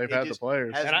talent. Yeah, they've had the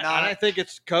players. And I think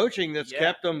it's coaching that's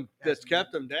kept them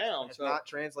down. It's not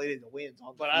translated to wins.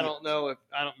 But I don't know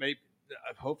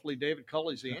hopefully David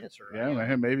Culley's the answer.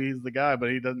 Yeah, maybe he's the guy, but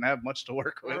he doesn't have much to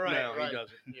work with. No, he doesn't.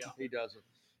 Yeah. He doesn't.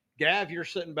 Gav, you're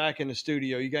sitting back in the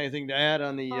studio. You got anything to add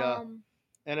on the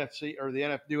NFC or the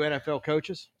NFL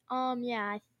coaches? Yeah,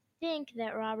 I think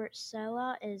that Robert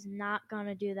Saleh is not going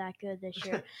to do that good this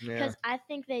year because I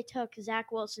think they took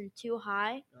Zach Wilson too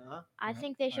high. I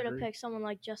think they should have picked someone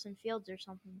like Justin Fields or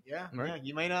something. Yeah,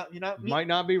 you might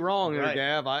not be wrong there,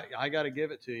 Gav. I got to give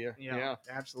it to you. Yeah,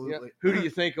 absolutely. Yeah. Who do you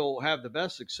think will have the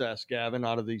best success, Gavin,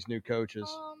 out of these new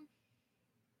coaches?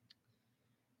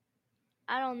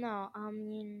 I don't know. I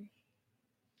mean,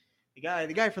 the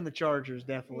guy from the Chargers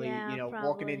definitely, probably.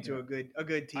 Walking into a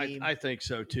good team. I think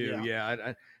so too.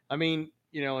 Yeah. I mean,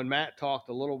 and Matt talked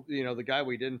a little. The guy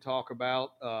we didn't talk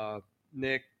about,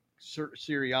 Nick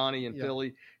Sirianni in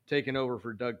Philly, taking over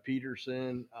for Doug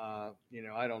Peterson. I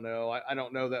don't know. I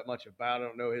don't know that much about it. I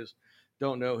don't know his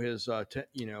his I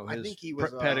think he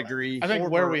was, pedigree. I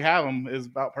think where we have him is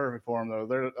about perfect for him, though.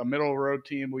 They're a middle of the road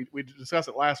team. We discussed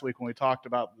it last week when we talked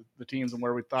about the teams and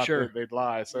where we thought they'd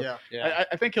lie. So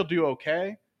I think he'll do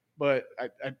okay, but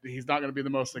he's not going to be the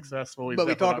most successful. But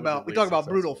we talk about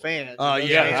brutal fans.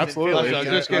 Absolutely. I was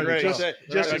just getting ready to say,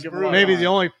 just as brutal. Maybe the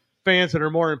only fans that are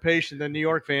more impatient than New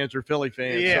York fans are Philly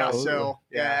fans.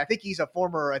 I think he's a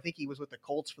former. I think he was with the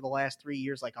Colts for the last 3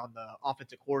 years, like on the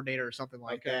offensive coordinator or something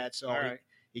like that. So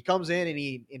he comes in and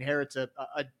he inherits a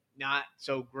not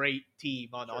so great team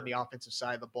on the offensive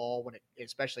side of the ball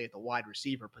especially at the wide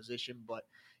receiver position. But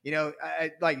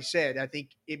like you said, I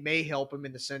think it may help him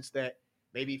in the sense that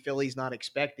maybe Philly's not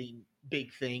expecting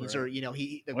big things or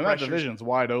that division's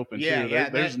wide open too.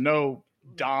 There's no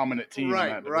dominant team.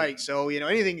 Right. So,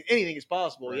 anything is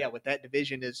possible. Right. Yeah. With that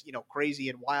division as, crazy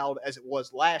and wild as it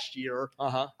was last year.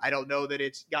 I don't know that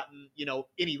it's gotten,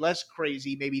 any less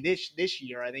crazy maybe this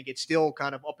year. I think it's still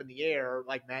kind of up in the air.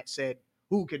 Like Matt said,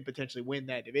 who could potentially win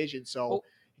that division. So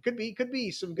it could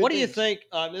be some good What do you things. think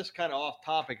on this kind of off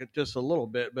topic just a little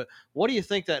bit, but what do you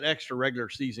think that extra regular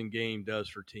season game does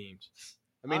for teams?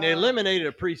 I mean, they eliminated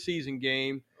a preseason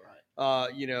game,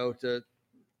 to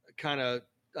kind of,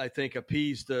 I think,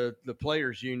 appease the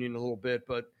players union a little bit,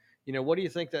 but what do you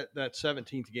think that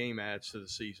 17th game adds to the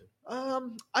season?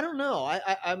 I don't know.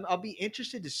 I'll be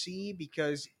interested to see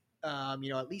because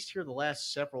at least here the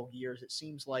last several years, it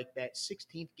seems like that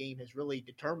 16th game has really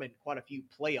determined quite a few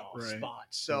playoff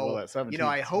spots. So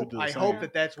I hope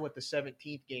that that's what the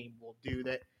 17th game will do.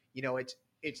 That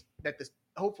it's that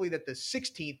hopefully that the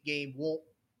 16th game won't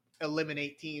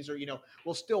eliminate teams or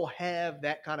we'll still have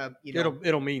that kind of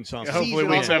it'll mean something. Hopefully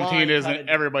week 17 isn't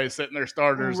everybody sitting their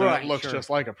starters and it looks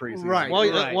just like a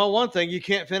preseason. Well, one thing, you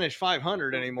can't finish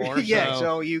 500 anymore.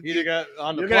 So you either got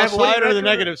on the plus side or the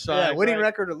negative side. Winning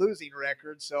record or losing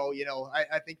record. So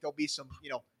I think there'll be some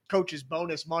coaches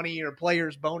bonus money or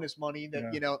players bonus money that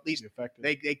at least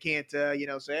they can't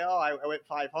say, oh, I went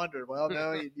 500. Well,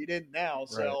 no, you didn't now.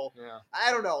 So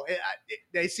I don't know.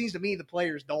 It seems to me the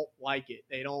players don't like it.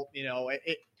 They don't.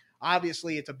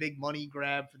 Obviously it's a big money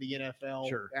grab for the NFL.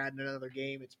 Sure. Adding another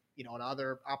game, it's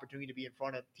another opportunity to be in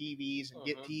front of TVs and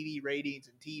get TV ratings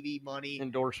and TV money,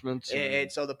 endorsements,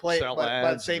 and so the play. But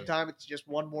at the same time, it's just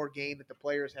one more game that the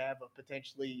players have of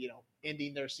potentially,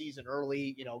 ending their season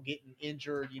early, getting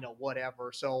injured,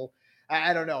 whatever. So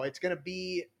I don't know. It's going to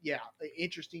be,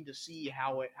 interesting to see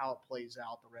how it plays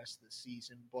out the rest of the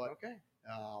season. But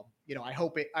I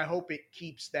hope it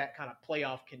keeps that kind of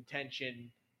playoff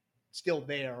contention still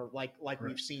there, like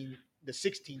we've seen the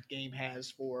 16th game has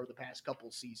for the past couple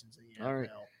of seasons in the NFL.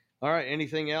 All right.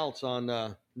 Anything else on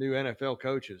new NFL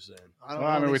coaches then?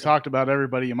 I mean, we talked about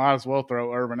everybody. You might as well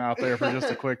throw Urban out there for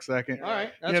just a quick second. All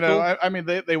right. That's cool. I mean,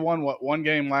 they won, one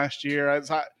game last year? It's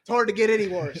hard to get any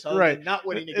worse, right? Not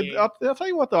winning a game. I'll tell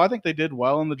you what, though. I think they did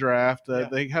well in the draft.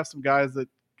 They have some guys that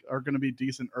are going to be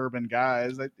decent Urban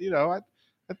guys.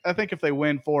 I think if they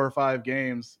win 4 or 5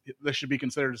 games, this should be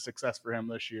considered a success for him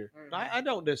this year. I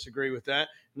don't disagree with that.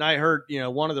 And I heard,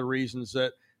 one of the reasons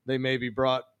that they maybe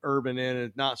brought Urban in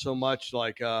and not so much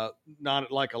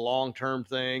not like a long-term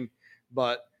thing,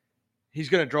 but he's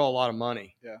going to draw a lot of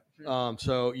money. Yeah.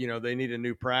 So, they need a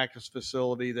new practice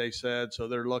facility, they said. So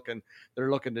they're looking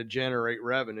to generate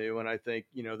revenue. And I think,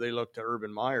 they look to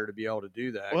Urban Meyer to be able to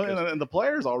do that. Well, and the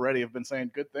players already have been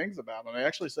saying good things about him. They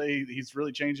actually say he's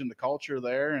really changing the culture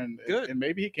there. And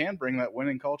maybe he can bring that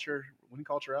winning culture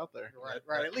out there.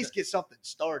 Right. At least get something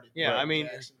started. Yeah. I mean,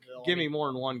 give me more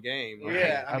than one game. Right?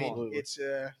 Yeah. I mean, it's,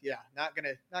 not going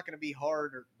to be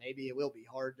hard, or maybe it will be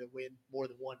hard to win more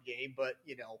than one game, but,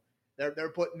 they're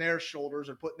putting their shoulders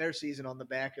or putting their season on the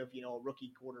back of, a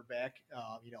rookie quarterback,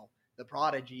 the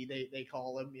prodigy, they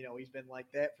call him. He's been like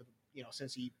that for,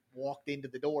 since he walked into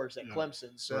the doors at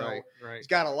Clemson. So he's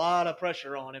got a lot of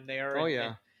pressure on him there.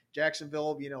 And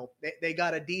Jacksonville, they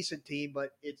got a decent team,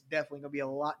 but it's definitely going to be a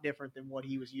lot different than what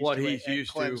he was used to at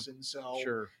Clemson. So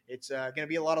it's going to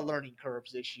be a lot of learning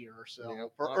curves this year.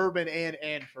 So for Urban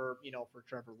and for, for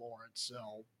Trevor Lawrence.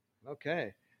 So,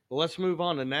 okay. Well, let's move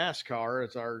on to NASCAR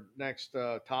as our next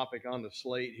topic on the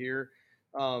slate here.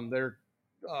 They're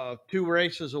 2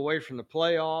 races away from the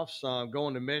playoffs.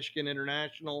 Going to Michigan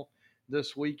International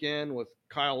this weekend with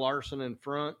Kyle Larson in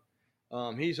front.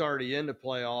 He's already in the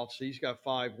playoffs. He's got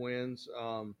 5 wins.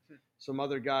 Some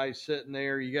other guys sitting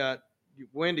there. You got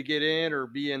win to get in or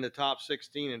be in the top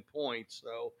 16 in points.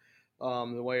 So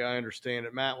the way I understand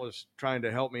it, Matt was trying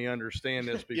to help me understand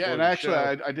this before. And actually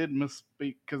I did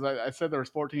misspeak because I said there was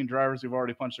 14 drivers who've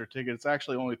already punched their ticket. It's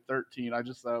actually only 13. I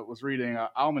just was reading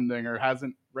Allmendinger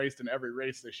hasn't raced in every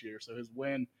race this year, so his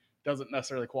win doesn't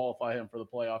necessarily qualify him for the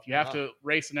playoff. You have to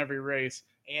race in every race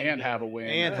and have a win.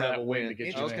 And have a win to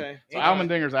get you in. So All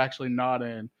Allmendinger's actually not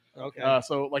in. Okay.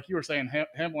 So like you were saying,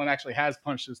 Hamlin actually has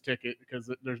punched his ticket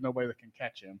because there's nobody that can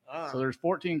catch him. So there's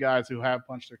 14 guys who have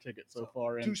punched their ticket so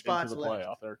far into the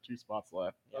playoff. There are 2 spots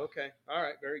left. Okay. All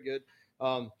right. Very good.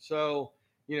 So,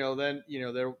 then,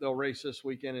 they'll race this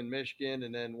weekend in Michigan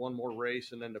and then one more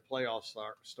race and then the playoffs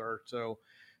start. So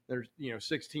there's,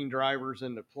 16 drivers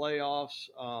in the playoffs.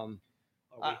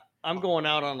 I'm going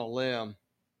out on a limb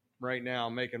right now,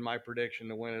 making my prediction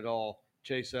to win it all.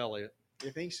 Chase Elliott. You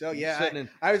think so? Yeah.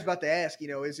 I was about to ask,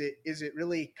 is it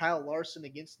really Kyle Larson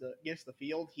against the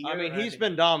field here? I mean, he's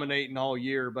been dominating all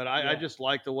year, but I just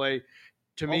like the way,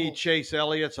 to me, Chase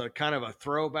Elliott's a kind of a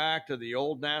throwback to the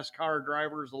old NASCAR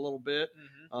drivers a little bit.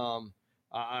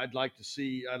 I'd like to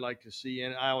see,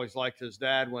 and I always liked his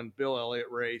dad when Bill Elliott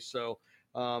raced. So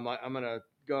I'm going to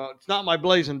go. It's not my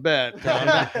blazing bet.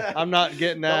 I'm not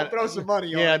getting that. Don't throw some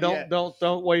money on it. Yeah,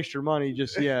 don't waste your money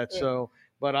just yet. So.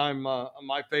 But I'm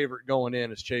my favorite going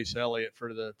in is Chase Elliott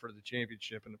for the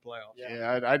championship in the playoffs.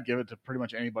 Yeah, I'd give it to pretty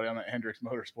much anybody on that Hendricks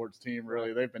Motorsports team.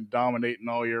 Really, they've been dominating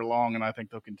all year long, and I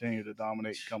think they'll continue to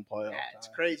dominate come playoff. Yeah, it's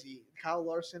crazy. Kyle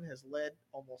Larson has led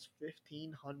almost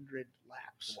 1,500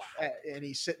 laps, and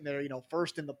he's sitting there,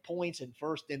 first in the points and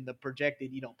first in the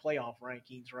projected, playoff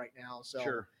rankings right now.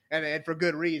 So and for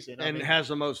good reason. And has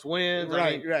the most wins.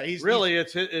 Right.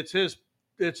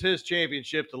 It's his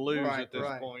championship to lose at this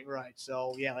point. Right.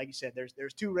 So, like you said,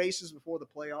 there's 2 races before the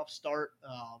playoffs start.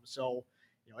 So,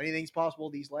 anything's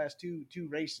possible these last two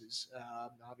races.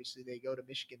 Obviously, they go to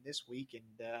Michigan this week and,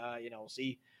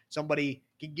 see somebody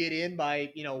can get in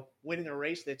by, winning a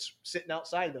race that's sitting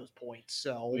outside of those points.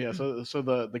 So, so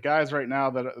the guys right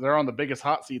now that they're on the biggest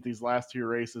hot seat these last 2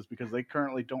 races because they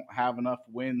currently don't have enough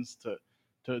wins to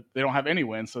they don't have any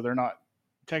wins. So they're not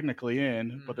technically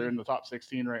in, but they're in the top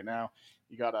 16 right now.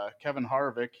 You got Kevin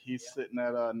Harvick. He's sitting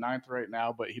at 9th right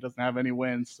now, but he doesn't have any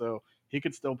wins, so he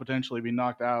could still potentially be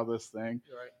knocked out of this thing.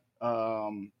 Right.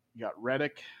 You got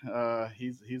Reddick.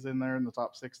 He's in there in the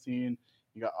top 16.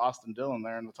 You got Austin Dillon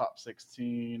there in the top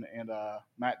 16, and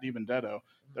Matt DiBenedetto.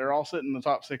 They're all sitting in the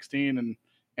top 16, and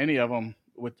any of them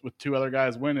with two other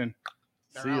guys winning.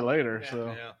 See you later.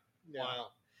 So Wow.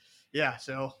 Yeah,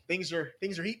 so things are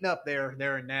heating up there in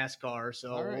NASCAR.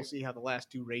 So right. We'll see how the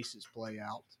last 2 races play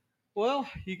out. Well,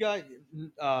 you got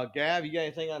Gav. You got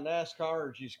anything on NASCAR,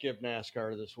 or did you skip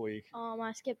NASCAR this week?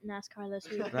 I skipped NASCAR this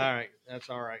week. All right, that's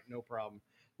all right, no problem.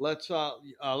 Let's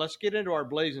get into our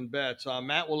blazing bets.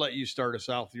 Matt, we'll let you start us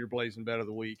out with your blazing bet of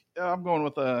the week. Yeah, I'm going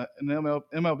with an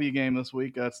MLB game this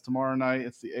week. It's tomorrow night.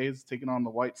 It's the A's taking on the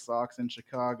White Sox in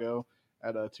Chicago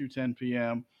at 2:10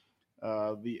 p.m.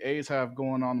 The A's have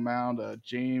going on the mound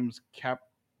James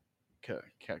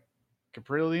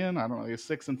Caprillion. I don't know. He's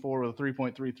 6-4 with a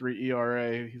 3.33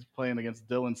 ERA. He's playing against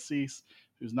Dylan Cease,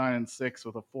 who's 9-6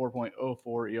 with a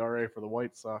 4.04 ERA for the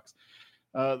White Sox.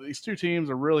 These two teams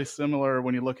are really similar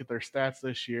when you look at their stats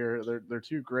this year. They're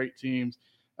two great teams.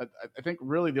 I think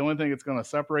really the only thing that's going to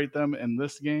separate them in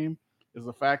this game is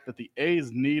the fact that the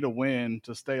A's need a win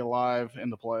to stay alive in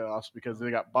the playoffs because they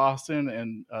got Boston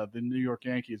and the New York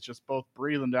Yankees just both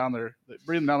breathing down their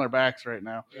backs right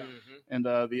now, and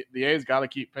the A's got to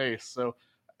keep pace. So,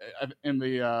 in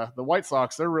the White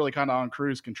Sox, they're really kind of on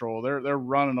cruise control. They're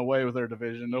running away with their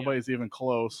division. Nobody's even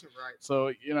close. Right.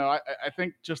 So I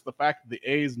think just the fact that the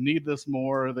A's need this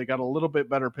more, they got a little bit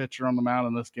better pitcher on the mound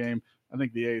in this game. I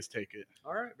think the A's take it.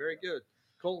 All right, very good.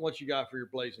 Colton, what you got for your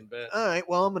blazing bet? All right,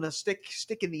 well, I'm going to stick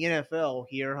in the NFL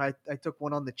here. I took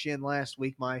one on the chin last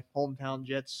week. My hometown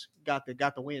Jets got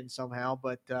the win somehow,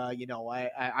 but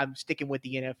I'm sticking with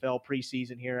the NFL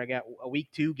preseason here. I got a week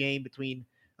 2 game between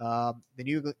the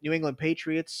New England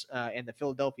Patriots and the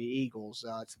Philadelphia Eagles.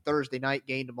 It's a Thursday night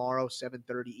game tomorrow,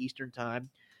 7:30 Eastern time.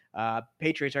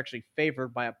 Patriots are actually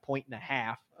favored by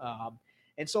 1.5.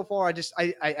 And so far,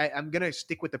 I'm gonna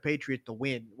stick with the Patriots to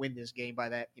win this game by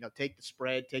that. Take the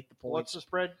spread, take the points. What's the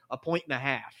spread?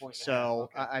 1.5.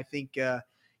 So okay. I think I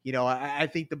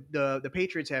think the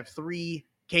Patriots have 3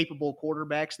 capable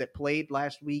quarterbacks that played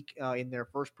last week in their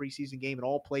first preseason game and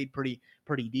all played pretty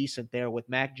decent there with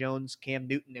Mac Jones, Cam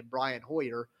Newton, and Brian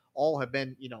Hoyer. All have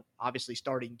been obviously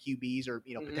starting QBs or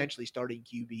potentially starting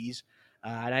QBs.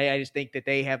 And I just think that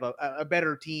they have a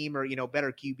better team or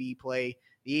better QB play.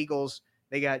 The Eagles.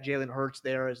 They got Jalen Hurts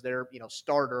there as their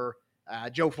starter.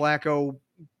 Joe Flacco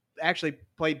actually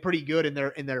played pretty good in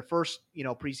their first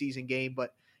preseason game,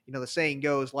 but the saying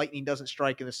goes, lightning doesn't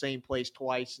strike in the same place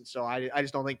twice, and so I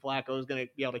just don't think Flacco is going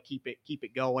to be able to keep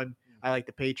it going. I like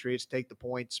the Patriots take the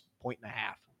points, 1.5.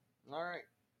 All right,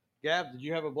 Gab, did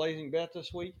you have a blazing bet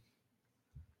this week?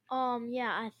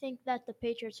 Yeah, I think that the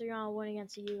Patriots are going to win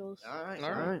against the Eagles. All right.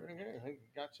 Okay.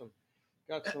 Got some.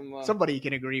 Somebody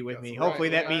can agree with me. Hopefully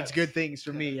that means good things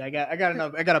for me. I got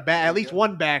at least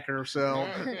one backer. So,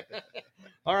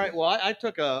 all right. Well, I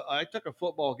took a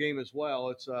football game as well.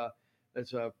 It's a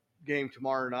game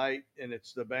tomorrow night, and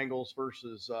it's the Bengals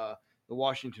versus the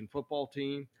Washington football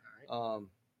team.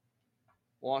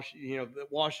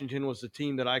 Washington was the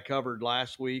team that I covered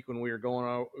last week when we were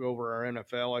going over our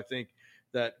NFL. I think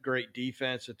that great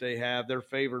defense that they have. They're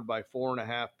favored by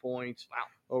 4.5 points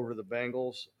over the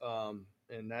Bengals.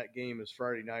 And that game is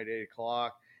Friday night,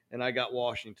 8:00. And I got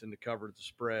Washington to cover the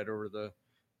spread over the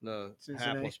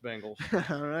hapless Bengals.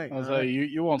 All right. I was like,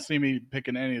 you won't see me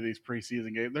picking any of these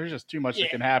preseason games. There's just too much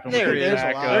that can happen.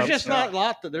 There's just not a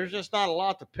lot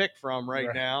to pick from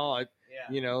right now. I've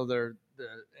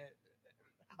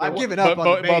given up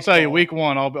on but I'll tell you, week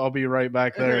 1, I'll be right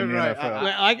back there in the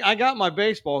NFL. I got my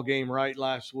baseball game right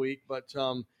last week, but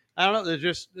I don't know. There's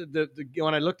just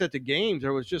when I looked at the games,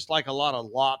 there was just like a lot of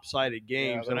lopsided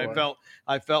games, and I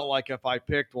felt like if I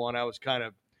picked one, I was kind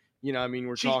of,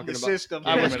 we're cheating talking the about system.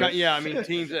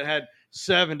 Teams that had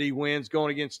 70 wins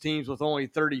going against teams with only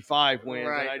 35 wins.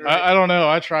 Right. I don't know.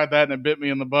 I tried that and it bit me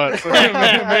in the butt. So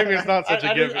maybe it's not such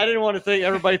a given. I didn't want to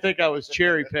everybody think I was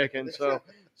cherry picking,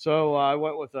 so I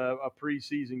went with a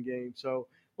preseason game. So,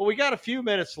 well, we got a few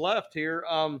minutes left here.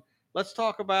 Let's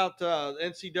talk about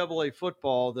NCAA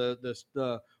football.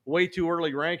 The way too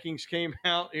early rankings came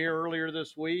out here earlier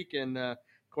this week, and of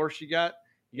course you got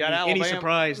Alabama. Any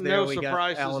surprise there? No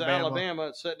surprises.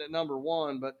 Alabama sitting at number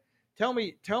 1. But tell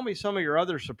me some of your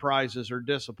other surprises or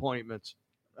disappointments.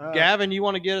 Gavin, you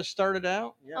want to get us started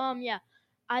out? Yeah.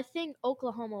 I think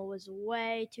Oklahoma was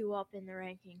way too up in the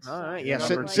rankings. All right, yeah,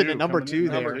 sitting at number 2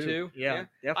 there. Number 2, yeah.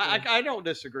 Definitely. I don't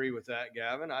disagree with that,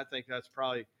 Gavin. I think that's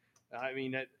probably. I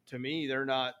mean, to me, they're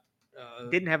not.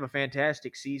 Didn't have a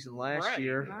fantastic season last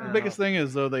year. The biggest thing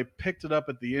is, though, they picked it up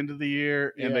at the end of the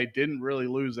year, and they didn't really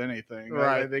lose anything.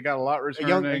 Right. They got a lot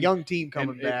returning. A young team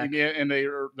coming back. And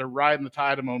they're riding the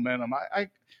tide of momentum. I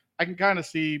can kind of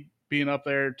see being up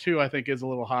there. 2, I think, is a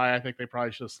little high. I think they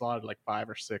probably should have slotted like 5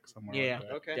 or 6 somewhere. Yeah, like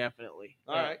that. Okay. definitely.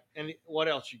 All right. And what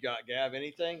else you got, Gav?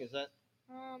 Anything? Is that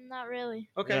Not really.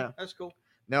 okay? Yeah. That's cool.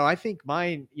 No, I think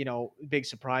mine, big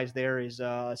surprise there is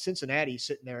Cincinnati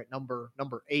sitting there at number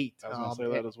 8. I was going to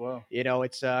say that as well.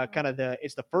 It's kind of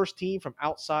it's the first team from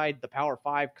outside the Power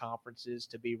 5 conferences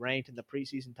to be ranked in the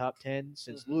preseason top 10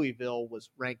 since Louisville was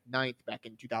ranked 9th back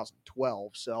in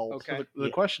 2012. So, okay. The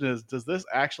question is, does this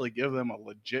actually give them a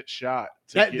legit shot?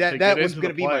 That was going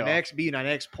to be my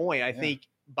next point. I think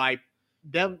by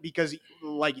them, because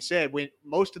like you said, when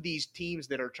most of these teams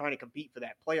that are trying to compete for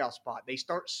that playoff spot, they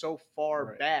start so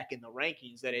far back in the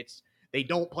rankings that they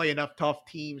don't play enough tough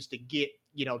teams to get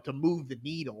to move the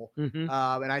needle. And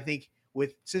I think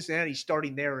with Cincinnati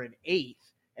starting there in 8th,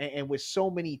 and with so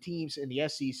many teams in the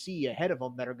SEC ahead of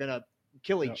them that are going to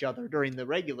kill each other during the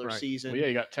regular season. Well, yeah,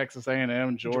 you got Texas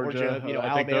A&M, Georgia. I think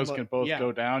Alabama, those can both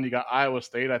go down. You got Iowa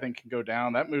State, I think, can go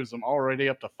down. That moves them already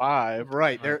up to 5.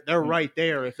 Right, they're right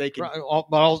there if they can.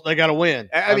 But they got to win.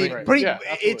 I mean,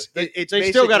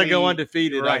 they still got to go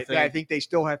undefeated. Right, I think they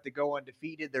still have to go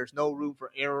undefeated. There's no room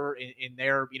for error in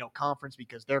their conference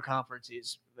because their conference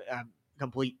is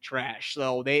complete trash.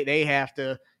 So they have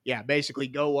to. Yeah, basically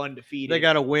go undefeated. They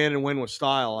got to win and win with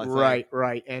style, I think.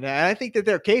 Right. And I think that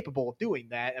they're capable of doing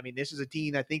that. I mean, this is a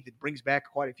team I think that brings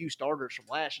back quite a few starters from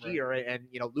last year. And,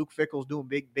 Luke Fickell's doing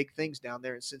big things down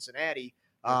there in Cincinnati.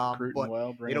 But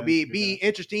it'll be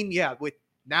interesting. Yeah, with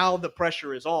now the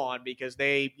pressure is on because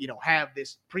they, have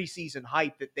this preseason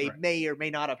hype that they may or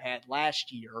may not have had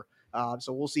last year.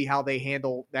 So we'll see how they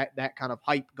handle that kind of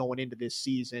hype going into this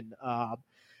season.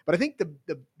 But I think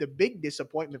the big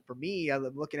disappointment for me,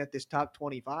 I'm looking at this top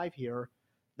 25 here,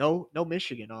 no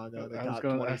Michigan on the top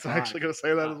 25. I was actually going to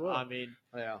say that as well. I mean,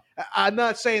 I'm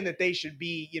not saying that they should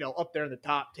be, up there in the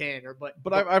top 10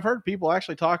 but I've heard people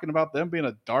actually talking about them being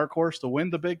a dark horse to win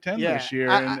the Big Ten this year.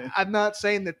 I'm not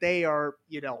saying that they are,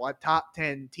 a top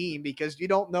 10 team because you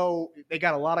don't know. They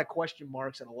got a lot of question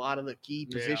marks in a lot of the key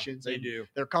positions. They do.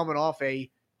 They're coming off a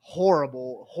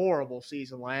horrible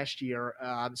season last year.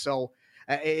 So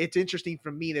it's interesting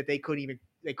for me that they couldn't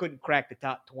crack the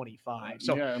top 25.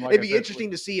 So it'd be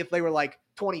interesting to see if they were like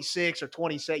 26 or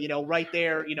 27, right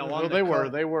there, Well, they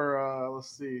were, let's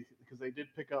see, because they did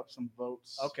pick up some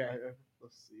votes. Okay.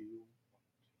 Let's see.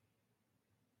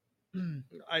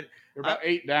 They're about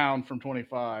 8 down from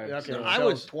 25. Okay. So I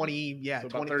was 20, so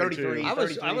 20, 33. I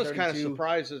was kind of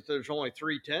surprised that there's only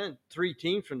 3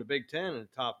 teams from the Big Ten in the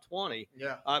top 20.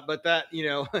 Yeah. But that,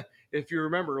 if you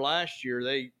remember last year,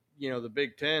 they, the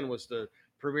Big Ten was the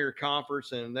premier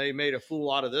conference, and they made a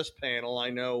fool out of this panel. I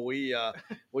know we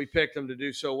picked them to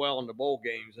do so well in the bowl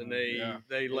games, and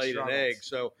they laid an egg.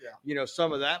 So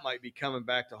some of that might be coming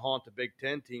back to haunt the Big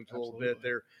Ten teams a little bit.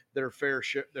 Their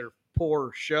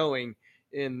poor showing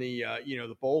in the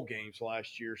the bowl games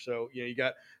last year. So you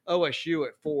got OSU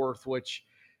at 4th, which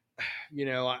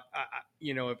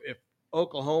if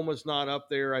Oklahoma's not up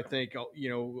there, I think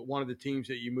one of the teams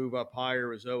that you move up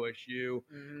higher is OSU.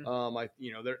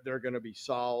 They're going to be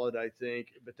solid, I think.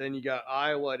 But then you got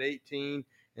Iowa at 18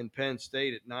 and Penn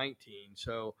State at 19.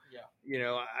 So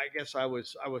I guess I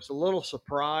was a little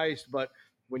surprised, but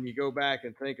when you go back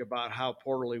and think about how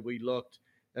poorly we looked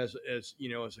as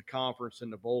a conference in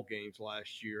the bowl games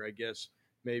last year, I guess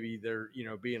maybe they're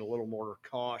being a little more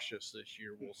cautious this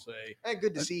year, we'll say. And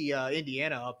good to see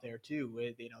Indiana up there too.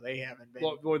 They haven't been.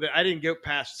 Well, I didn't get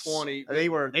past 20. They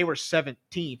were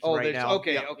 17th right now.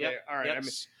 Okay, all right. Yep.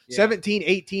 17,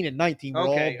 18, and 19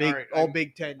 were all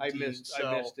Big Ten teams.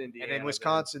 I missed Indiana. And then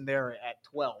Wisconsin there at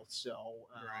 12th. So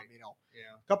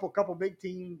a couple Big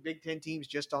Ten teams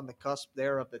just on the cusp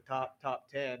there of the top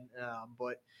 10.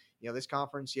 But this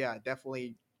conference,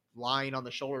 definitely lying on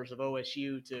the shoulders of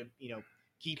OSU to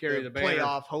keep the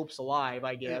playoff hopes alive,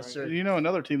 I guess.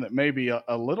 Another team that may be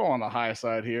a little on the high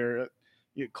side here,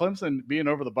 Clemson being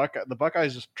over the Buckeyes. The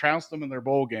Buckeyes just trounced them in their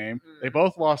bowl game. They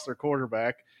both lost their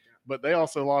quarterback, but they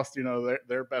also lost,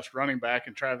 their best running back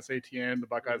and Travis Etienne. The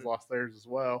Buckeyes lost theirs as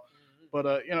well.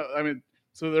 But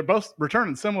so they're both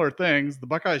returning similar things. The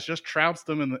Buckeyes just trounced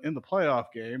them in the playoff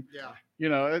game. Yeah.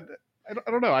 I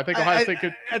don't know. I think Ohio State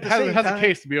has a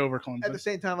case to be over Clemson. At the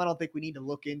same time, I don't think we need to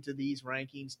look into these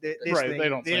rankings.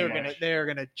 They're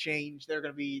going to change. They're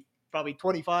going to be probably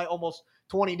 25, almost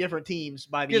 20 different teams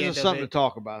by the end of it. Gives us something to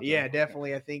talk about. Yeah,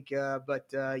 definitely. I think,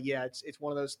 it's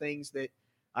one of those things that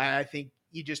I think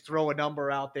you just throw a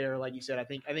number out there, like you said. I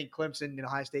think Clemson and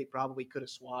Ohio State probably could have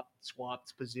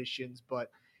swapped positions, but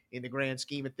in the grand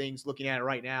scheme of things, looking at it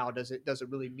right now, does it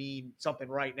really mean something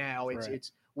right now?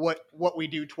 It's what we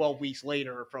do 12 weeks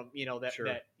later from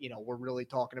that we're really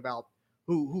talking about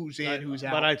who's in, who's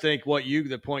out. But I think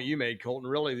the point you made, Colton,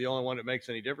 really the only one that makes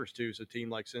any difference to is a team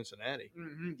like Cincinnati.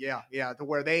 Mm-hmm. Yeah, to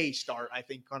where they start. I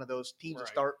think kind of those teams that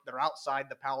start, they're outside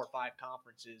the Power 5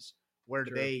 conferences. Where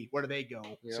do they go?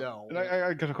 Yep. So and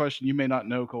I got a question you may not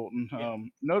know, Colton. Yeah.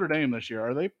 Notre Dame this year,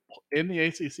 are they in the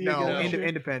ACC? No, again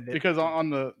independent. Because on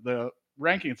the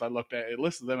rankings I looked at, it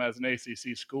listed them as an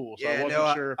ACC school, so I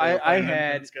wasn't sure if they were playing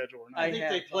had the schedule or not. I think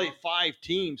they play 5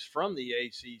 teams from the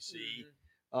ACC.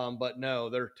 Mm-hmm. But no,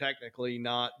 they're technically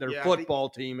not. Their football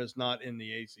team is not in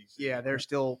the ACC. Yeah, they're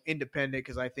still independent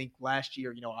because I think last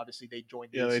year, obviously they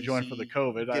joined. They joined for the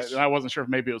COVID. I wasn't sure if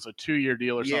maybe it was a 2-year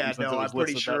deal or something. Since it was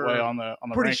listed that way on the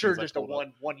pretty rankings, sure just a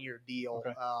one-year deal.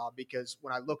 Okay. Because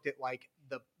when I looked at like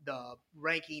the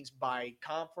rankings by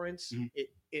conference, mm-hmm.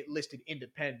 it listed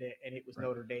independent, and it was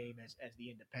Notre Dame as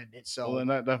the independent. So then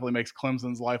that definitely makes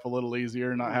Clemson's life a little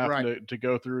easier, not having to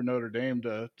go through Notre Dame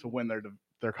to win their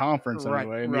conference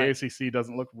anyway. And the ACC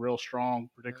doesn't look real strong,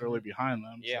 particularly behind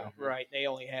them. Yeah, so. Right. They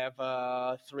only have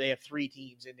three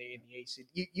teams in the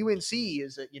ACC. UNC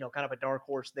is kind of a dark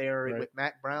horse there with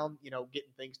Matt Brown,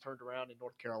 getting things turned around in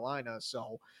North Carolina.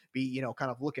 So be kind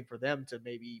of looking for them to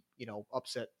maybe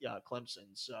upset Clemson.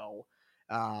 So.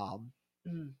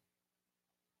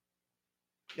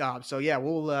 So yeah,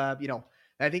 we'll I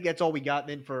think that's all we got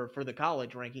then for the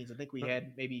college rankings. I think we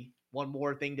had maybe one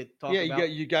more thing to talk about. Yeah,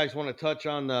 you guys want to touch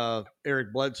on the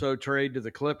Eric Bledsoe trade to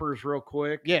the Clippers real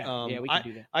quick? Yeah, we can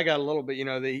do that. I got a little bit.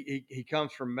 He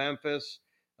comes from Memphis.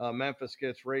 Memphis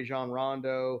gets Rajon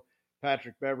Rondo,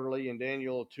 Patrick Beverly, and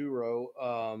Daniel Oturu.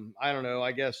 I don't know.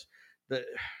 I guess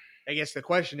the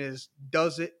question is,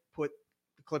 does it put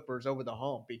the Clippers over the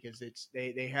hump? Because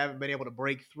they haven't been able to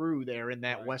break through there in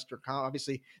that Western.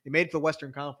 Obviously, they made it to the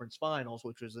Western Conference Finals,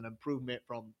 which was an improvement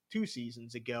from 2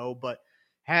 seasons ago, but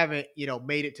haven't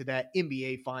made it to that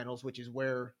NBA Finals, which is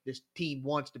where this team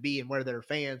wants to be and where their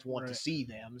fans want to see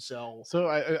them. So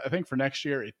I think for next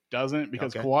year it doesn't,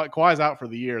 because Kawhi's out for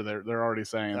the year. They're already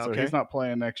saying so he's not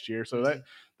playing next year. So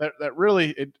that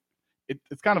really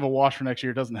it's kind of a wash for next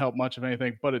year. It doesn't help much of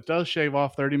anything, but it does shave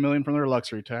off $30 million from their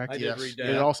luxury tax. I did read that.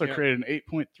 It also created an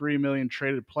 $8.3 million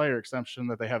traded player exemption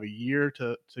that they have a year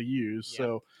to use. Yeah.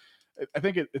 So I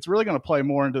think it's really going to play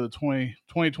more into the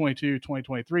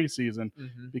 2022-2023 season,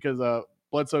 because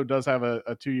Bledsoe does have a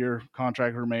 2-year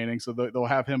contract remaining, so they'll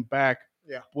have him back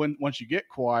once you get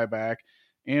Kawhi back,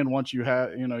 and once you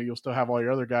have you'll still have all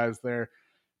your other guys there.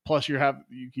 Plus you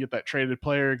get that traded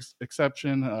player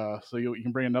exception, so you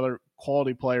can bring another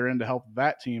quality player in to help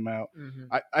that team out.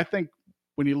 I think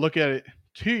when you look at it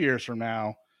 2 years from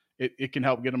now, it can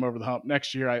help get them over the hump.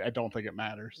 Next year, I don't think it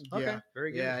matters. Okay,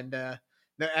 very good. Yeah,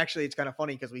 and actually, it's kind of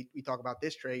funny because we talk about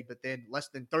this trade, but then less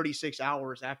than 36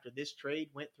 hours after this trade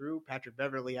went through, Patrick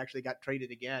Beverly actually got traded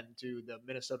again to the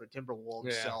Minnesota Timberwolves.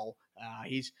 Yeah. So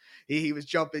he was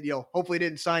jumping. Hopefully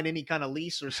didn't sign any kind of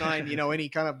lease or sign any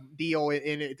kind of deal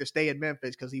in it to stay in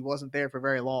Memphis, because he wasn't there for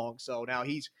very long. So now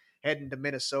he's heading to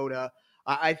Minnesota.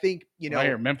 I think I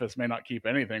hear Memphis may not keep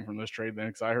anything from this trade then,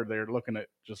 because I heard they're looking at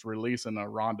just releasing a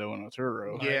Rondo and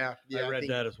Oturu. Yeah, I read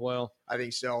that as well. I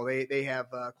think so. They have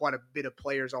quite a bit of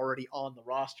players already on the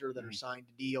roster that are signed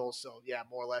to deals. So yeah,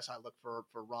 more or less, I look for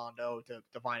Rondo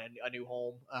to find a new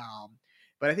home.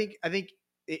 But I think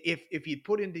if you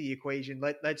put into the equation,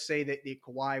 let's say that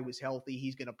Kawhi was healthy,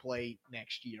 he's going to play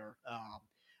next year.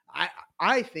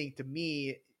 I think, to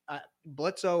me,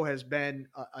 Bledsoe has been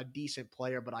a decent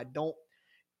player, but I don't.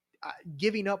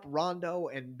 Giving up Rondo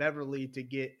and Beverly to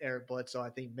get Eric Bledsoe,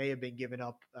 I think, may have been giving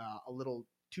up a little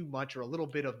too much, or a little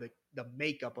bit of the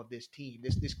makeup of this team.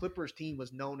 This Clippers team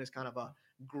was known as kind of a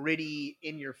gritty,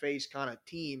 in-your-face kind of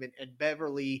team, and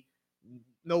Beverly,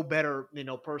 no better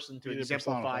person to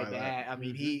exemplify that. I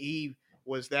mean, he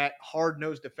was that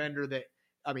hard-nosed defender that,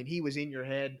 he was in your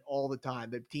head all the time.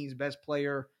 The team's best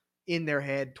player in their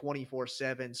head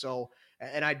 24/7. So,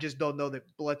 and I just don't know that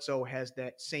Bledsoe has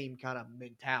that same kind of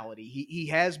mentality. He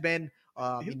has been.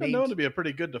 He's been known to be a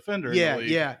pretty good defender.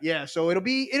 Yeah. So it'll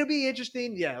be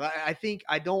interesting. Yeah, I think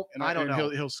I don't know.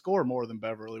 He'll score more than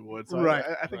Beverly would. So right.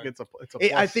 I think it's a.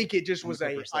 I think it just was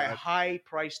a high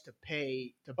price to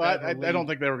pay to Beverly. I don't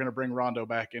think they were going to bring Rondo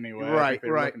back anyway. Right. I think they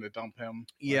were looking to dump him.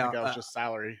 Yeah, I think that was just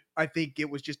salary. I think it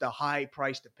was just a high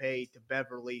price to pay to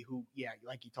Beverly, who,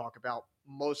 like you talk about,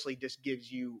 mostly just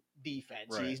gives you defense.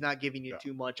 Right. He's not giving you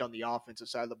too much on the offensive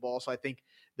side of the ball. So I think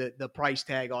the price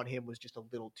tag on him was just a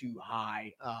little too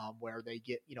high, where they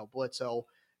get, Bledsoe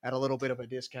at a little bit of a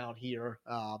discount here.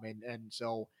 And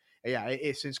so,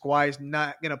 since Kawhi's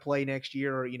not going to play next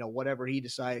year, or, whatever he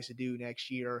decides to do next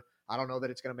year, I don't know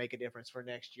that it's going to make a difference for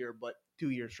next year, but 2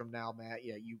 years from now, Matt,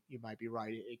 you might be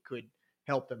right. It could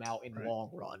help them out in the long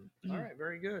run. All right,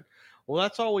 very good. Well,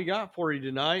 that's all we got for you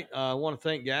tonight. I want to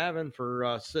thank Gavin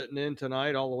for sitting in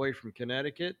tonight all the way from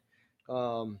Connecticut.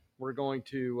 We're going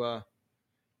to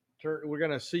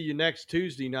see you next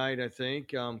Tuesday night, I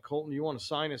think. Colton, you want to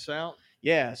sign us out?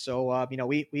 Yeah. So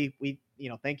we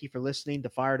thank you for listening to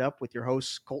Fired Up with your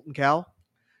hosts Colton Cal,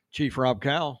 Chief Rob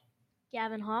Cal,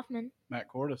 Gavin Hoffman, Matt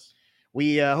Cordis.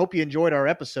 We hope you enjoyed our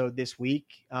episode this week.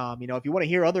 If you want to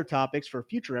hear other topics for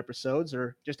future episodes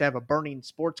or just have a burning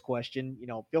sports question,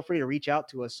 feel free to reach out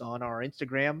to us on our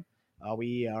Instagram.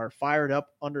 We are Fired Up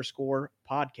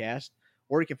 _podcast,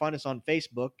 or you can find us on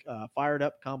Facebook, Fired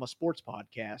Up, Sports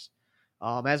Podcast.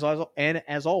 As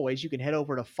always, you can head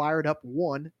over to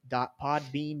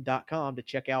firedup1.podbean.com to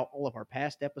check out all of our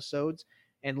past episodes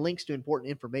and links to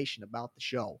important information about the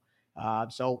show.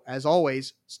 So, as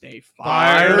always, stay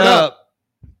fired up.